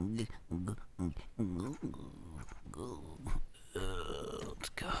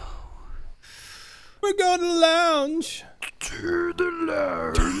go. We're going to the lounge. To the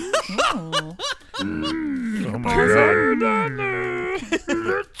lounge. Oh. Oh my god.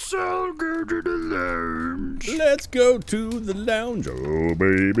 Let's all go to the lounge. Let's go to the lounge. Oh,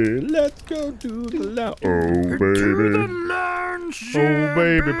 baby. Let's go to the lounge. Oh, To the baby. lounge. Oh,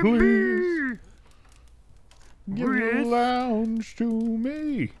 baby, please. Give the lounge to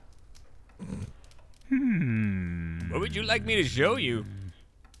me. What would you like me to show you?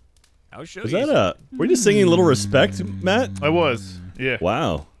 I'll show Is you. that we're just singing Little Respect, Matt? I was. Yeah.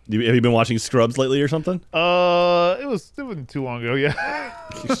 Wow. Have you been watching Scrubs lately or something? It wasn't too long ago, yeah.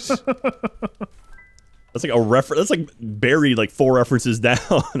 That's like a reference. That's like buried like 4 references down.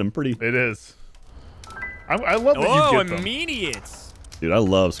 I'm pretty. It is. I love that Oh, you get them. immediate. Dude, I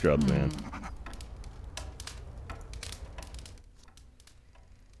love Scrubs, man.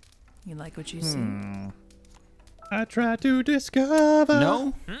 You like what you see? I try to discover.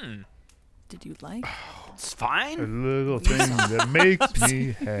 No, Did you like? it's A fine. little thing that makes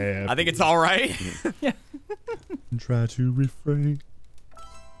me happy. I think it's all right. Try to refrain.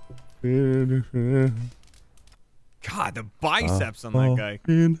 God, the biceps on that guy.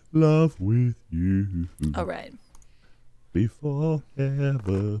 In love with you. All right. Before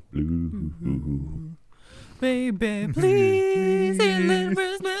ever blue. Baby, please, a little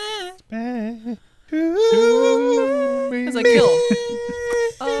respect. As I kill.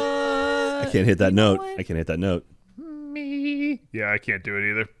 I can't hit that note. I can't hit that note. me. Yeah, I can't do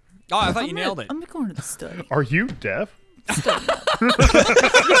it either. Oh, I thought you nailed it. I'm going to the study. Are you deaf? I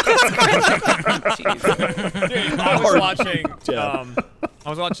was watching. I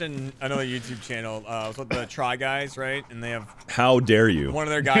was watching another YouTube channel. It was with the Try Guys, right? And they have How dare you? one of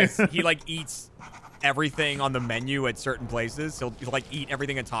their guys. He like eats everything on the menu at certain places. He'll like eat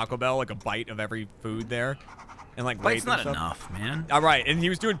everything at Taco Bell, like a bite of every food there, and like But rate it's them not stuff. enough, man. All right, and he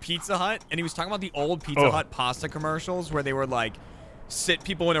was doing Pizza Hut, and he was talking about the old Pizza Oh. Hut pasta commercials where they were like sit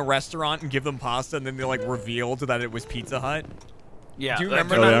people in a restaurant and give them pasta, and then they like revealed that it was Pizza Hut. Yeah. Do you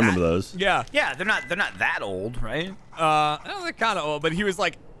remember Oh, that? yeah, I remember those. Yeah. Yeah, they're not that old, right? They're kind of old, but he was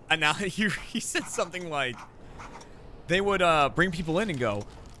like, he said something like, they would bring people in and go,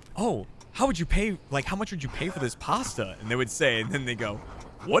 oh, how would you pay? Like, how much would you pay for this pasta? And they would say, and then they go,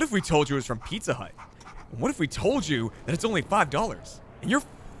 what if we told you it was from Pizza Hut? What if we told you that it's only $5? And you're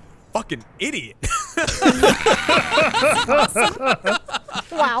fucking idiot.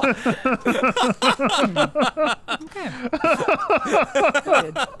 Wow. Okay.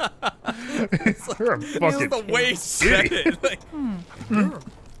 Good. You're a fucking the way he said it. Like, you're a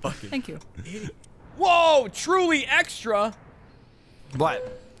fucking Thank you. idiot. Whoa, truly extra.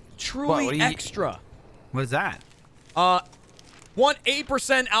 What? Truly What do you- extra. What is that? Want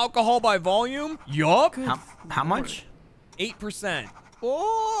 8% alcohol by volume? Yup. How much? 8%.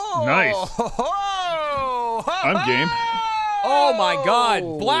 Oh, Nice. I'm game. Oh my god.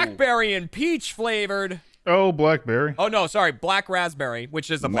 Blackberry and peach flavored. Oh, blackberry. Oh no, sorry. Black raspberry,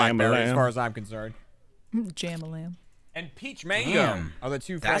 which is a blackberry as Lamb. far as I'm concerned. Jam-a-lamb. And peach mango Damn. are the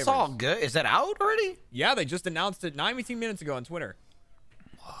two flavors. That's all good. Is that out already? Yeah, they just announced it 19 minutes ago on Twitter.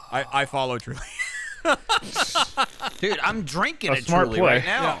 I follow Truly. Dude, I'm drinking A it smart truly play. right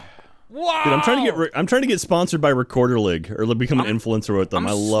now. Wow. Dude, I'm trying to get sponsored by Recorder League or become an influencer with them.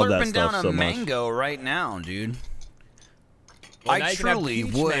 I'm I love that slurping stuff down so a much. mango right now, dude. Well, now I you can have truly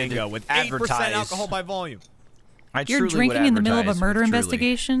peach would mango with 8% advertise. alcohol by volume. I You're truly would drinking in the middle of a advertise murder with Truly.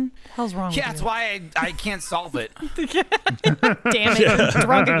 investigation? Hell's wrong Yeah, with that's you? why I can't solve it. Damn it, I'm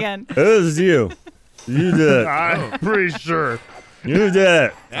drunk again. This is you. You did it. I'm pretty sure. You did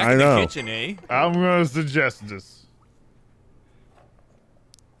it. Back I in know. the kitchen, eh? I'm gonna suggest this.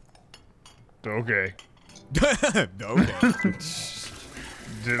 Okay. Okay.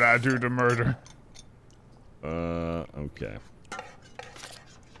 Did I do the murder? Okay.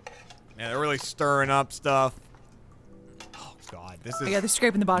 Man, they're really stirring up stuff. Oh god, this is Yeah, they're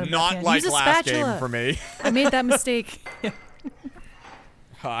scraping the bottom of not the pan. like Use a last spatula. game for me. I made that mistake.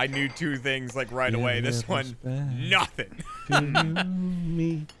 I knew two things like right away. This one, nothing.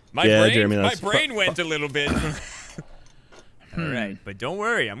 My Yeah, brain, Jeremy, my that's brain went a little bit. All right, but don't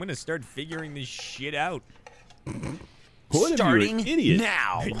worry. I'm gonna start figuring this shit out. What Starting if you're an idiot?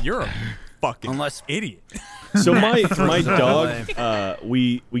 now. You're a fucking Unless- idiot. So my dog,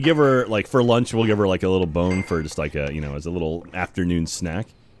 we give her like for lunch we'll give her like a little bone for just like a as a little afternoon snack.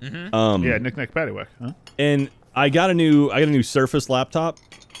 Yeah, knick-knack paddywhack, huh? And I got a new Surface laptop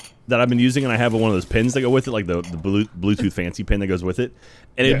that I've been using, and I have one of those pins that go with it, like the Bluetooth fancy pin that goes with it.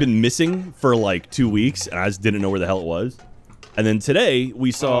 And it had been missing for like 2 weeks, and I just didn't know where the hell it was. And then today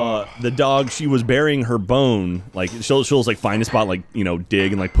we saw the dog. She was burying her bone. Like she'll like find a spot, like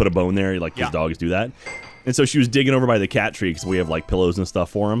dig and like put a bone there. Like his dogs do that. And so she was digging over by the cat tree because we have like pillows and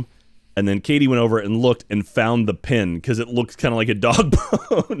stuff for him. And then Katie went over and looked and found the pin because it looks kind of like a dog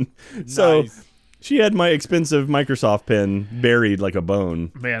bone. So she had my expensive Microsoft pin buried like a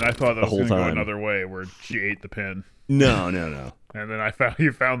bone. Man, I thought that was whole going to go time. another way where she ate the pin. No. And then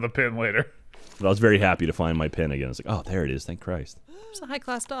you found the pin later. But I was very happy to find my pin again. I was like, oh, there it is. Thank Christ. It's a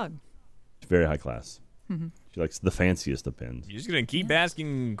high-class dog. It's very high class. She likes the fanciest of pins. You're just gonna keep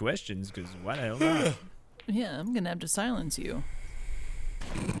asking questions because why the hell not? Yeah, I'm gonna have to silence you.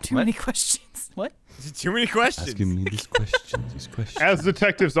 Too many questions. What? Too many questions. Asking me these questions. As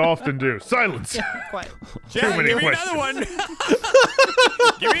detectives often do. Silence. Yeah, quiet. Jack, many give me questions. another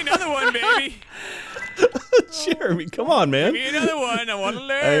one. Give me another one, baby. Jeremy, come on, man. Give me another one. I want to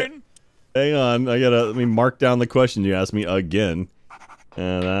learn. Hang on, let me mark down the question you asked me again.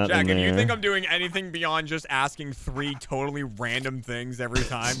 That Jack, in if you there. think I'm doing anything beyond just asking 3 totally random things every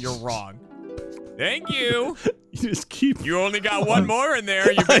time, you're wrong. Thank you. You just keep. You only got one more in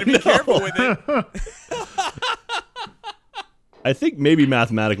there. You better be careful with it. I think maybe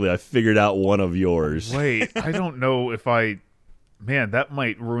mathematically I figured out one of yours. Wait, I don't know if Man, that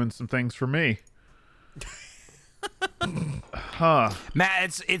might ruin some things for me. Huh.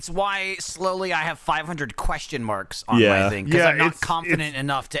 Matt, it's why slowly I have 500 question marks on Yeah. my thing because Yeah, I'm not it's confident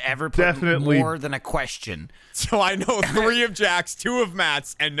enough to ever put definitely- more than a question. So I know 3 of Jack's, 2 of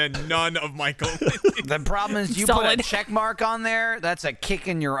Matt's, and then none of Michael. The problem is you put a Solid. check mark on there, that's a kick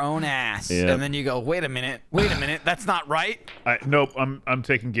in your own ass. Yeah. And then you go, wait a minute, that's not right. Nope, I'm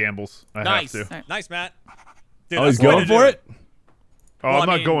taking gambles. I Nice. have to. Nice, Matt. Dude, Oh, he's that's the way going to for do it? Oh, Well, I'm I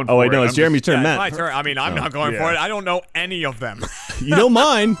not mean- going for it. Oh, wait, no, it's I'm Jeremy's turn, Yeah, Matt. it's my turn. I mean, I'm not going yeah. for it. I don't know any of them. You know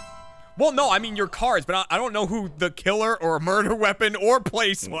mine. Well, no, I mean your cards, but I don't know who the killer or murder weapon or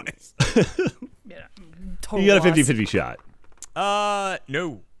place was. Total You got a loss. 50-50 shot.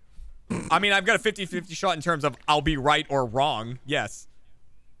 No. I mean, I've got a 50-50 shot in terms of I'll be right or wrong. Yes.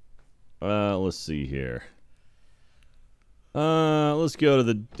 Let's see here. Let's go to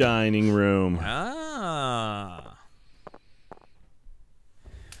the dining room. Ah.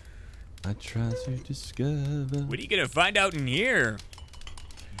 I try to discover. What are you gonna find out in here?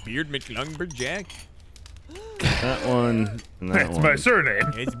 Beard McLumberjack? That one. And that That's one. my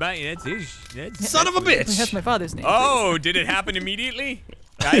surname. It's that's his. That's Son of a bitch! That's my father's name. Oh, did it happen immediately?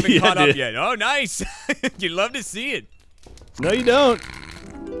 I haven't Yeah, caught it up did. yet. Oh, nice. You'd love to see it. No, you don't.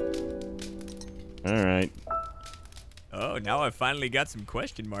 All right. Oh, now I've finally got some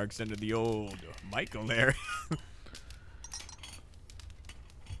question marks under the old Michael there.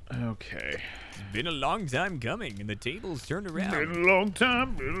 Okay. It's been a long time coming, and the tables turned around. Been a long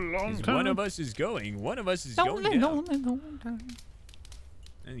time. Been a long 'Cause time. one of us is going. One of us is going down.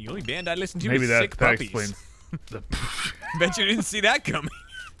 And the only band I listen to Maybe is that Sick Puppies. explains. The Bet you didn't see that coming.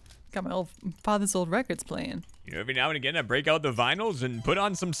 Got my father's old records playing. You know, every now and again, I break out the vinyls and put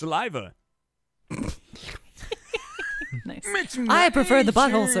on some saliva. Nice. I prefer the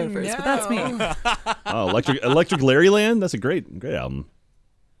Butthole Surfers, but that's me. Oh, Electric Larryland. That's a great album.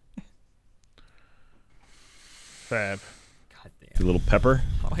 Fab. God damn. A little pepper.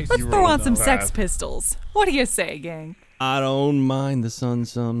 Let's throw on some Sex Pistols. What do you say, gang? I don't mind the sun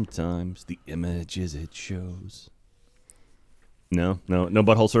sometimes. The images it shows. No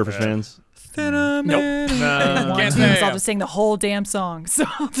Butthole Surfers fans. Nope. Can't say I'll just sing the whole damn song. So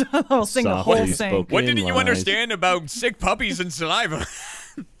I'll sing the whole Softly thing. spoken What didn't you lies. understand about sick puppies and saliva?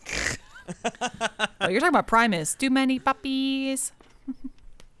 Oh, you're talking about Primus. Too many puppies.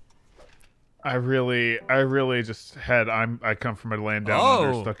 I really just had I come from a land down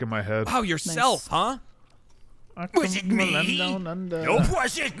under stuck in my head. Oh, yourself, huh? Was it me? Down under. Nope.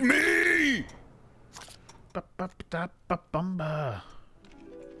 Was it me? Ba-ba-ba-da-ba-bumba.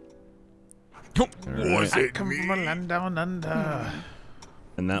 Was I it come from a land down under.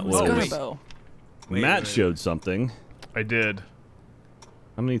 And that was Scarbo. Matt showed something. I did.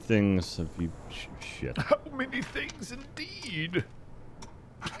 How many things have you? Shit. How many things indeed?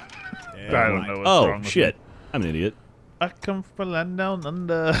 Yeah, I don't know what's Oh wrong with shit! me. I'm an idiot. I come from a land down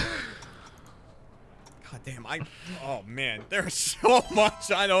under. God damn, oh man, there's so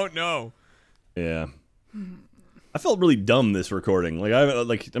much I don't know. Yeah. I felt really dumb this recording. I'm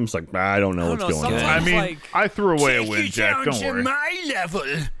just like I don't know what's going on. I mean, like, I threw away a win, Jack. Don't worry. my level.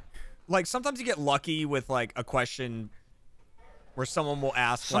 Like sometimes you get lucky with like a question where someone will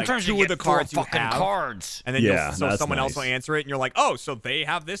ask Sometimes like you two of get the four cards you fucking have, cards. and then Yeah, so that's someone else nice. will answer it, and you're like, oh, so they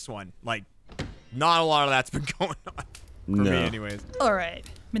have this one. Like, not a lot of that's been going on for me, anyways. All right.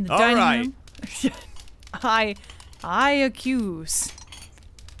 I'm in the All dining right. room. I accuse.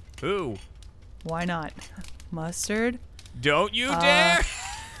 Who? Why not? Mustard. Don't you dare!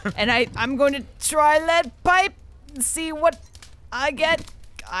 And I'm going to try lead pipe and see what I get.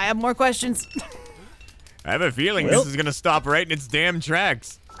 I have more questions. I have a feeling Well- this is gonna stop right in its damn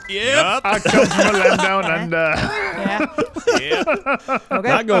tracks. Yep. I come from a land down under. Yeah. Yep. Okay.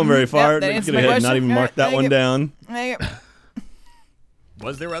 Not going very far. Yep, that Get answers my ahead and not question. even mark that Thank one you. down. There you go.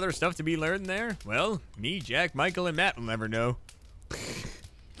 Was there other stuff to be learned there? Well, me, Jack, Michael, and Matt will never know.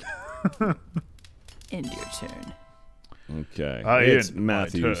 End your turn. Okay. I It's end my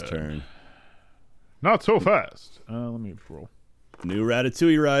Matthew's turn. turn. Not so fast. Let me roll. New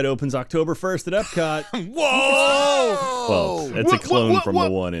Ratatouille ride opens October 1st at Epcot. Whoa! Well, it's a What, clone what, from what?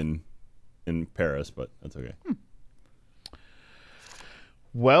 the one in Paris, but that's okay.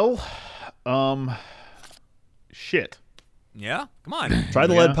 Well, shit. Yeah? Come on. Try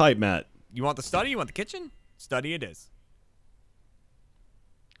the Yeah. lead pipe, Matt. You want the study? You want the kitchen? Study it is.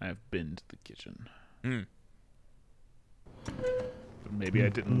 I've been to the kitchen. Hmm. But maybe I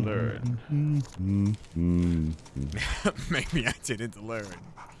didn't learn. Maybe I didn't learn.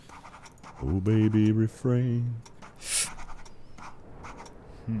 Oh, baby, refrain.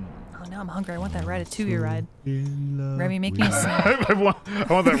 Oh, now I'm hungry. I want that Ratatouille ride. In love Remy, make me a snack. I want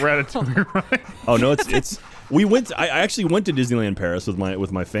that ratatouille right. Oh no, it's we went. I actually went to Disneyland Paris with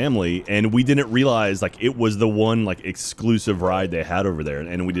my family, and we didn't realize like it was the one like exclusive ride they had over there,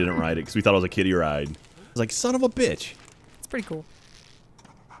 and we didn't ride it because we thought it was a kiddie ride. I was like, son of a bitch. It's pretty cool.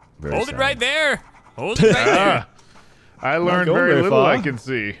 Very Hold sad. it right there. Hold it right there. I learned going very very little, far. I can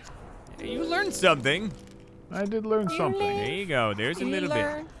see. You learned something. I did learn something. There you go. There's a little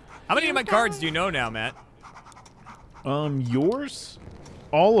bit. How many of my cards do you know now, Matt? Yours?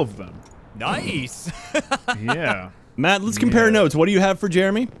 All of them. Nice. Yeah. Matt, let's compare notes. What do you have for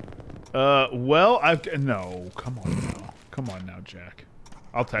Jeremy? Well, no, come on now. Come on now, Jack.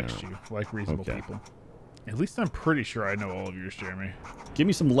 I'll text you like reasonable Okay. people. At least I'm pretty sure I know all of yours, Jeremy. Give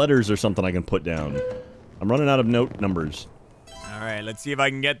me some letters or something I can put down. I'm running out of note numbers. All right, let's see if I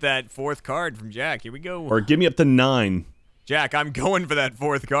can get that fourth card from Jack. Here we go. Or give me up to 9. Jack, I'm going for that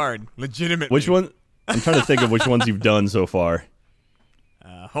fourth card. Legitimately. Which one? I'm trying to think of which ones you've done so far.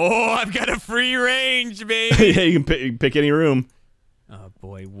 Oh, I've got a free range, baby. Yeah, you can pick any room. Oh,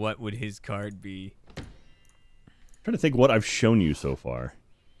 boy. What would his card be? I'm trying to think what I've shown you so far.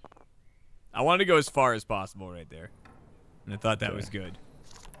 I wanted to go as far as possible right there. And I thought that was good.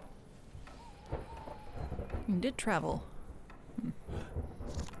 You did travel.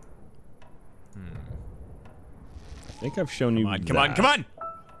 I think I've shown you. Come on, come on!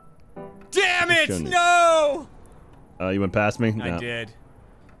 Damn shown it! you. No! You went past me? I No. did.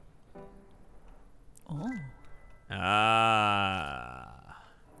 Oh, Ah.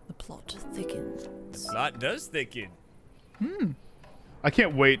 the plot thickens. Plot does thicken. I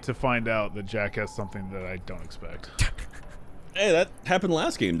can't wait to find out that Jack has something that I don't expect. Hey, that happened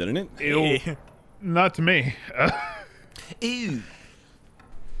last game, didn't it? Ew. Not to me. Ew.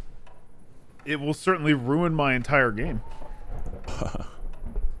 It will certainly ruin my entire game.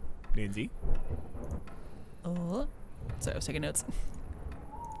 Lindsay. Oh, sorry, I was taking notes.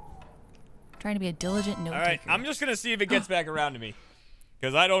 Trying to be a diligent note All right, taker. I'm just gonna see if it gets back around to me,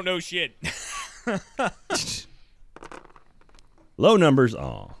 because I don't know shit. Low numbers.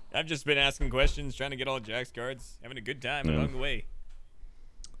 Aw. I've just been asking questions, trying to get all Jack's cards, having a good time along the way.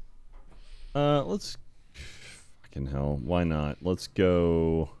 Let's. Fucking hell. Why not? Let's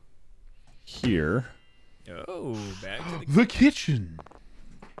go here. Oh, back to the The kitchen.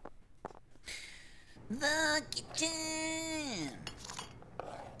 The kitchen.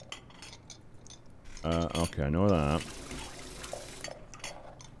 Okay, I know that.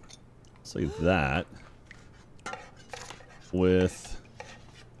 Say that with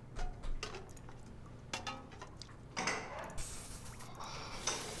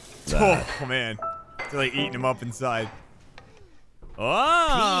that. Oh man, they're like eating him up inside.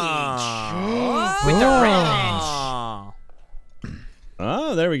 Oh, With the wrench.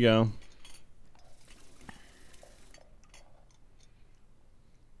 Oh, there we go.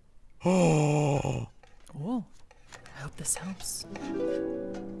 Oh, Oh, I hope this helps.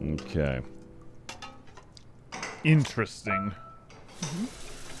 Okay. Interesting.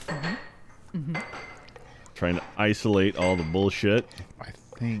 Trying to isolate all the bullshit. I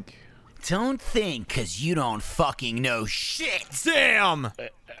think. Don't think, cause you don't fucking know shit. damn!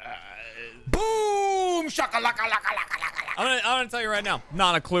 Boom! Shaka laka laka laka laka. I'm gonna tell you right now,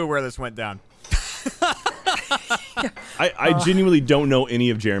 not a clue where this went down. I genuinely don't know any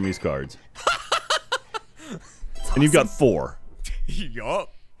of Jeremy's cards. And you've got 4.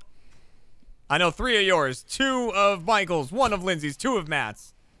 Yup. I know 3 of yours, 2 of Michael's, 1 of Lindsay's, 2 of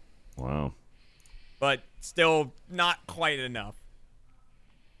Matt's. Wow. But still not quite enough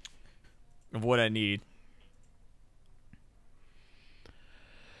of what I need.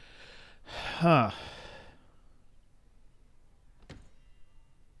 Huh.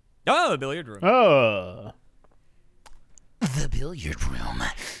 Oh, the billiard room. Oh. The billiard room.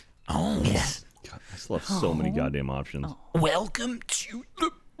 Oh. Yes. God, I still have so many goddamn options. Welcome to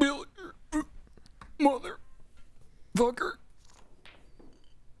the billiard room, motherfucker.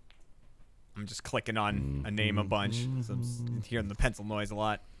 I'm just clicking on a name a bunch. So I'm hearing the pencil noise a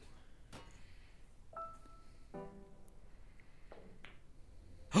lot.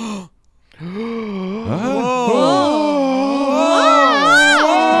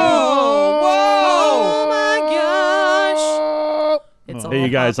 Oh my gosh! It's all Hey, you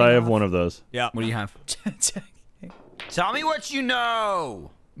guys, I popping have off. one of those. Yeah. What do you have? Tell me what you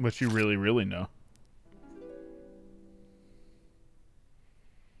know. What you really, really know.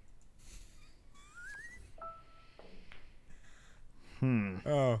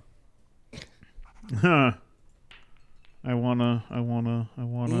 Oh. Huh. I wanna.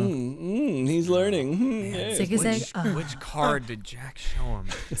 He's learning. Zig zag. Which card did Jack show him?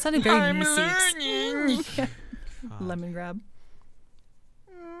 It sounded very Miss Lemon grab.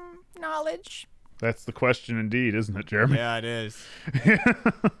 Knowledge. That's the question indeed, isn't it, Jeremy? Yeah, it is.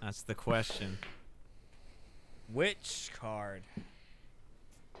 That's the question. Which card?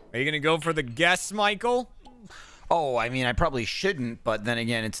 Are you gonna go for the guess, Michael? Oh, I mean, I probably shouldn't, but then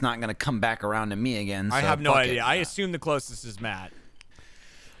again, it's not gonna come back around to me again. So I have no fuck it. idea. I assume the closest is Matt.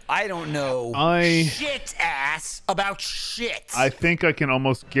 I don't know shit ass about shit. I think I can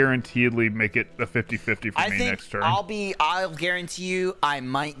almost guaranteedly make it a 50-50 for me next turn. I'll guarantee you I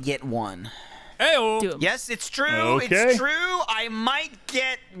might get one. Hey, Do 'em. Yes, it's true. Okay. It's true. I might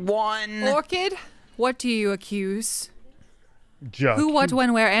get one. Orchid, what do you accuse? Just Who, what,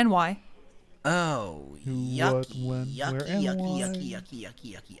 when, where, and why? Oh, what, yucky, when, yucky, where, and yucky, why? yucky, yucky,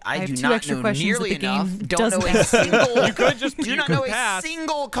 yucky, yucky. I I have do 2 not extra know questions nearly that the enough. game Don't know doesn't a single. you could just do you not could know pass. a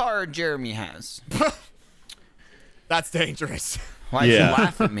single card Jeremy has. That's dangerous. Why did you Yeah.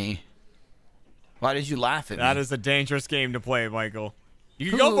 laugh at me? Why did you laugh at That me? is a dangerous game to play, Michael. You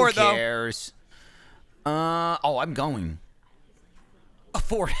can go for it Who though. cares? Oh, I'm going.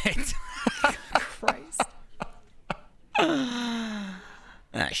 Afford it. Christ.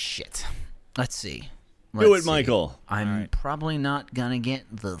 Ah, shit. Let's see. Do Let's it, see. Michael. I'm probably not gonna get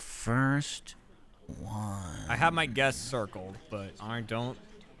the first one. I have my guess circled, but I don't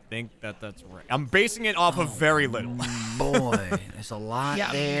think that that's right. I'm basing it off of very little. Boy, there's a lot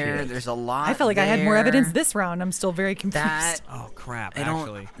Yeah. there. There's a lot. I felt like I had more there. evidence this round. I'm still very confused. That Oh crap! I don't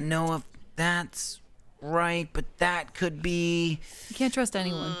Actually, know if that's right, but that could be. You can't trust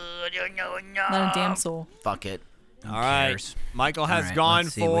anyone. Not a damn soul. Fuck it. Who All right. cares? Michael has All right, gone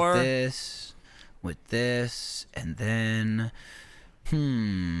let's see, for with this, and then,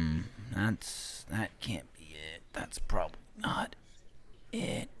 that can't be it. That's probably not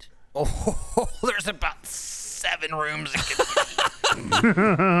it. Oh, there's about 7 rooms. It could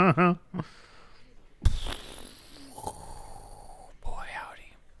be. Boy,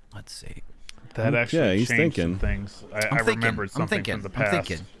 howdy. Let's see. That actually he's changed thinking. some things. I remembered something from the past. I'm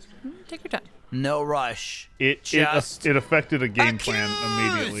thinking. Take your time. No rush. It affected a game plan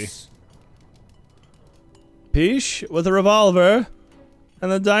immediately. Peach with a revolver in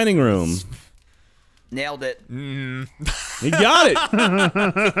the dining room. Nailed it. He got it.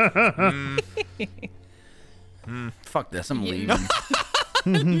 Fuck this. I'm leaving.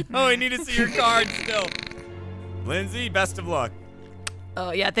 Oh, I need to see your card still. Lindsay, best of luck.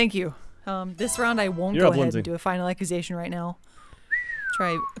 Yeah, thank you. This round I won't You're go up, ahead Lindsay. and do a final accusation right now.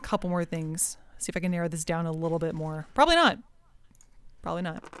 Try a couple more things. See if I can narrow this down a little bit more. Probably not. Probably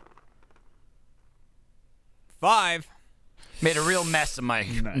not. 5. Made a real mess of my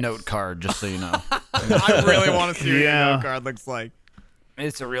note card, just so you know. I really want to see what your Yeah. note card looks like.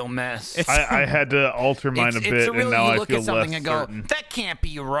 It's a real mess. I had to alter mine a bit, and now you I look feel at something less and go, certain. that can't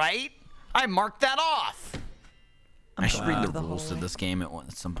be right. I marked that off. I should read the the rules to hallway. this game at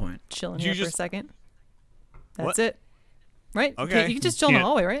some point. Chilling You here for a just- second. That's What? it. Right? Okay. You can just chill in the Yeah.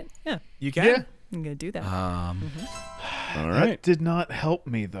 hallway, right? Yeah. You can? Yeah. I'm gonna do that. All That right. did not help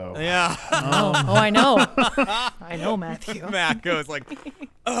me, though. Yeah. Oh, I know. I know, Matthew. Matt goes like,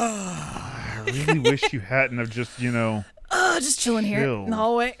 I really wish you hadn't have just, Just chilling here in the Chill.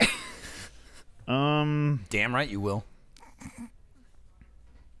 hallway. Damn right you will.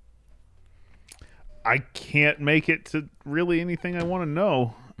 I can't make it to really anything I want to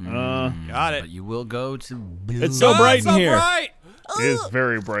know. got it. But you will go to. It's so bright in so here. bright. It is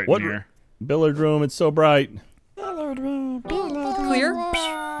very bright What? in here. Billiard room. It's so bright. Clear?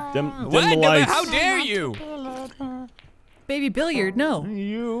 Dim What? the lights. How dare you? Baby billiard, no.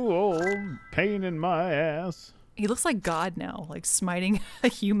 You old pain in my ass. He looks like God now, like smiting a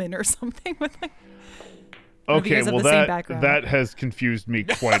human or something with like. Or if you Okay, guys have well the same background. that has confused me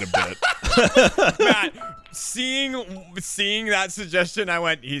quite a bit. Matt, seeing that suggestion, I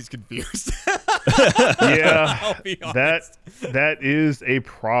went, he's confused. Yeah, I'll be honest. that is a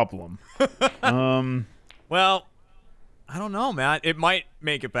problem. Well, I don't know, Matt. It might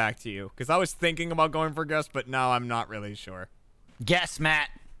make it back to you because I was thinking about going for Gus, but now I'm not really sure. Guess, Matt.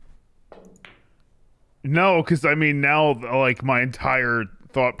 No, because I mean now, like my entire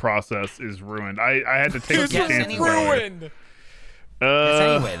thought process is ruined. I had to take This some is chances. ruined. Guess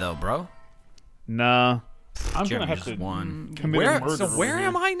anyway, though, bro. Nah, I'm Jeremy gonna have just to won. commit a Where? murder. So where over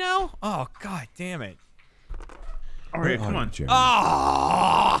am here. I now? Oh God, damn it! All right, come on.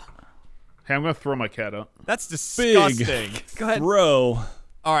 Ah, Hey, I'm gonna throw my cat out. that's disgusting. Go ahead. Bro.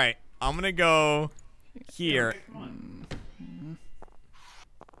 All right, I'm gonna go here.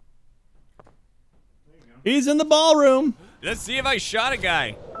 He's in the ballroom. Let's see if I shot a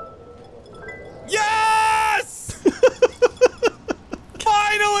guy. Yes!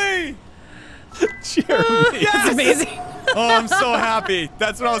 Finally! Jeremy. That's amazing. Oh, I'm so happy.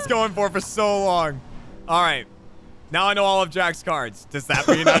 That's what I was going for so long. All right. Now I know all of Jack's cards. Does that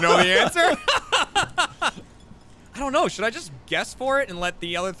mean I know the answer? I don't know. Should I just guess for it and let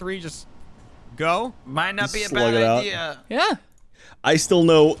the other 3 just go? Might not be a Slug bad it out. idea. Yeah. I still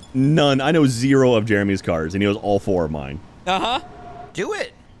know none. I know 0 of Jeremy's cards, and he knows all 4 of mine. Uh-huh. Do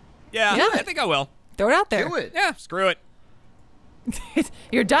it. Yeah, Yeah. I think I will. Throw it out there. Do it. Yeah, screw it.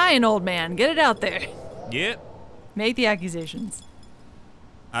 You're dying, old man. Get it out there. Yep. Make the accusations.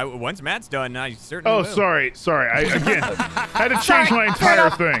 Once Matt's done, I certainly Oh, will. sorry. I again had to change my entire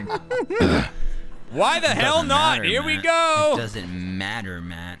thing. Why the hell Doesn't not? matter, Here we Matt. go. It doesn't matter,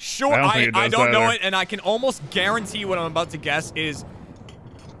 Matt. Sure, I don't think it I does don't know either. it, and I can almost guarantee what I'm about to guess is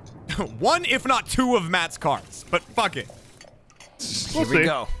 1, if not 2 of Matt's cards. But fuck it. Here we see.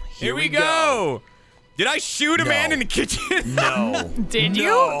 go. Here we go. Did I shoot a man in the kitchen? No. Did you?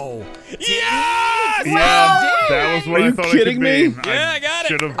 No. Yes! Yeah, that was what Are I you thought kidding it could be. me? Yeah, I got it.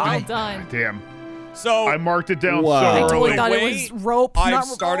 Should have. Well done. Damn. So I marked it down Wow. I so totally early. thought it way was rope, I've not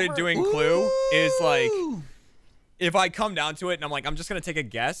started revolver. doing Clue is like, if I come down to it and I'm like, I'm just gonna take a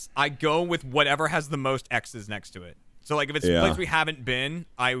guess, I go with whatever has the most X's next to it. So like, if it's a Yeah. place we haven't been,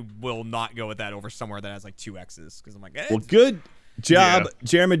 I will not go with that over somewhere that has like 2 X's because I'm like, Well, good job, Yeah.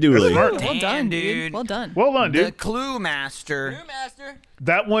 Jeremy Dooley. smart. Well done, Damn, dude. dude. Well done. Well done, The dude. Clue Master. Master.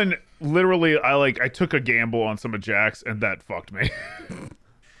 That one, literally, I took a gamble on some of Jack's, and that fucked me.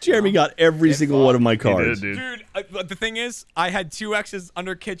 Jeremy got every single one of my cards. He did, dude. Dude, the thing is, I had 2 X's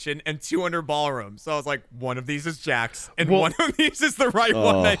under kitchen and 2 under ballroom. So I was like, one of these is Jack's, and one of these is the right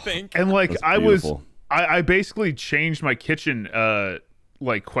one, I think. And like, That's I basically changed my kitchen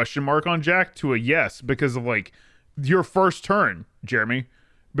like question mark on Jack to a yes because of like your first turn, Jeremy,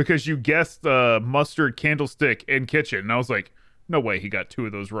 because you guessed mustard, candlestick, and kitchen, and I was like, no way he got 2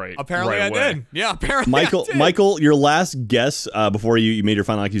 of those right. Apparently right I away. did. Yeah, apparently I did. Michael, your last guess before you made your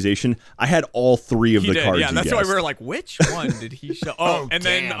final accusation, I had all 3 of He the did, cards. yeah, you that's why guessed. we were like, which one did he show? Oh, and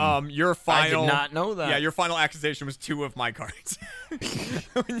damn. then your final. I did not know that. Yeah, your final accusation was 2 of my cards.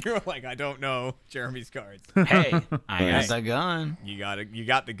 When you were like, I don't know Jeremy's cards. Hey, I got the gun. You got it. You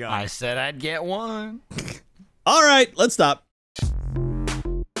got the gun. I said I'd get one. All right, let's stop.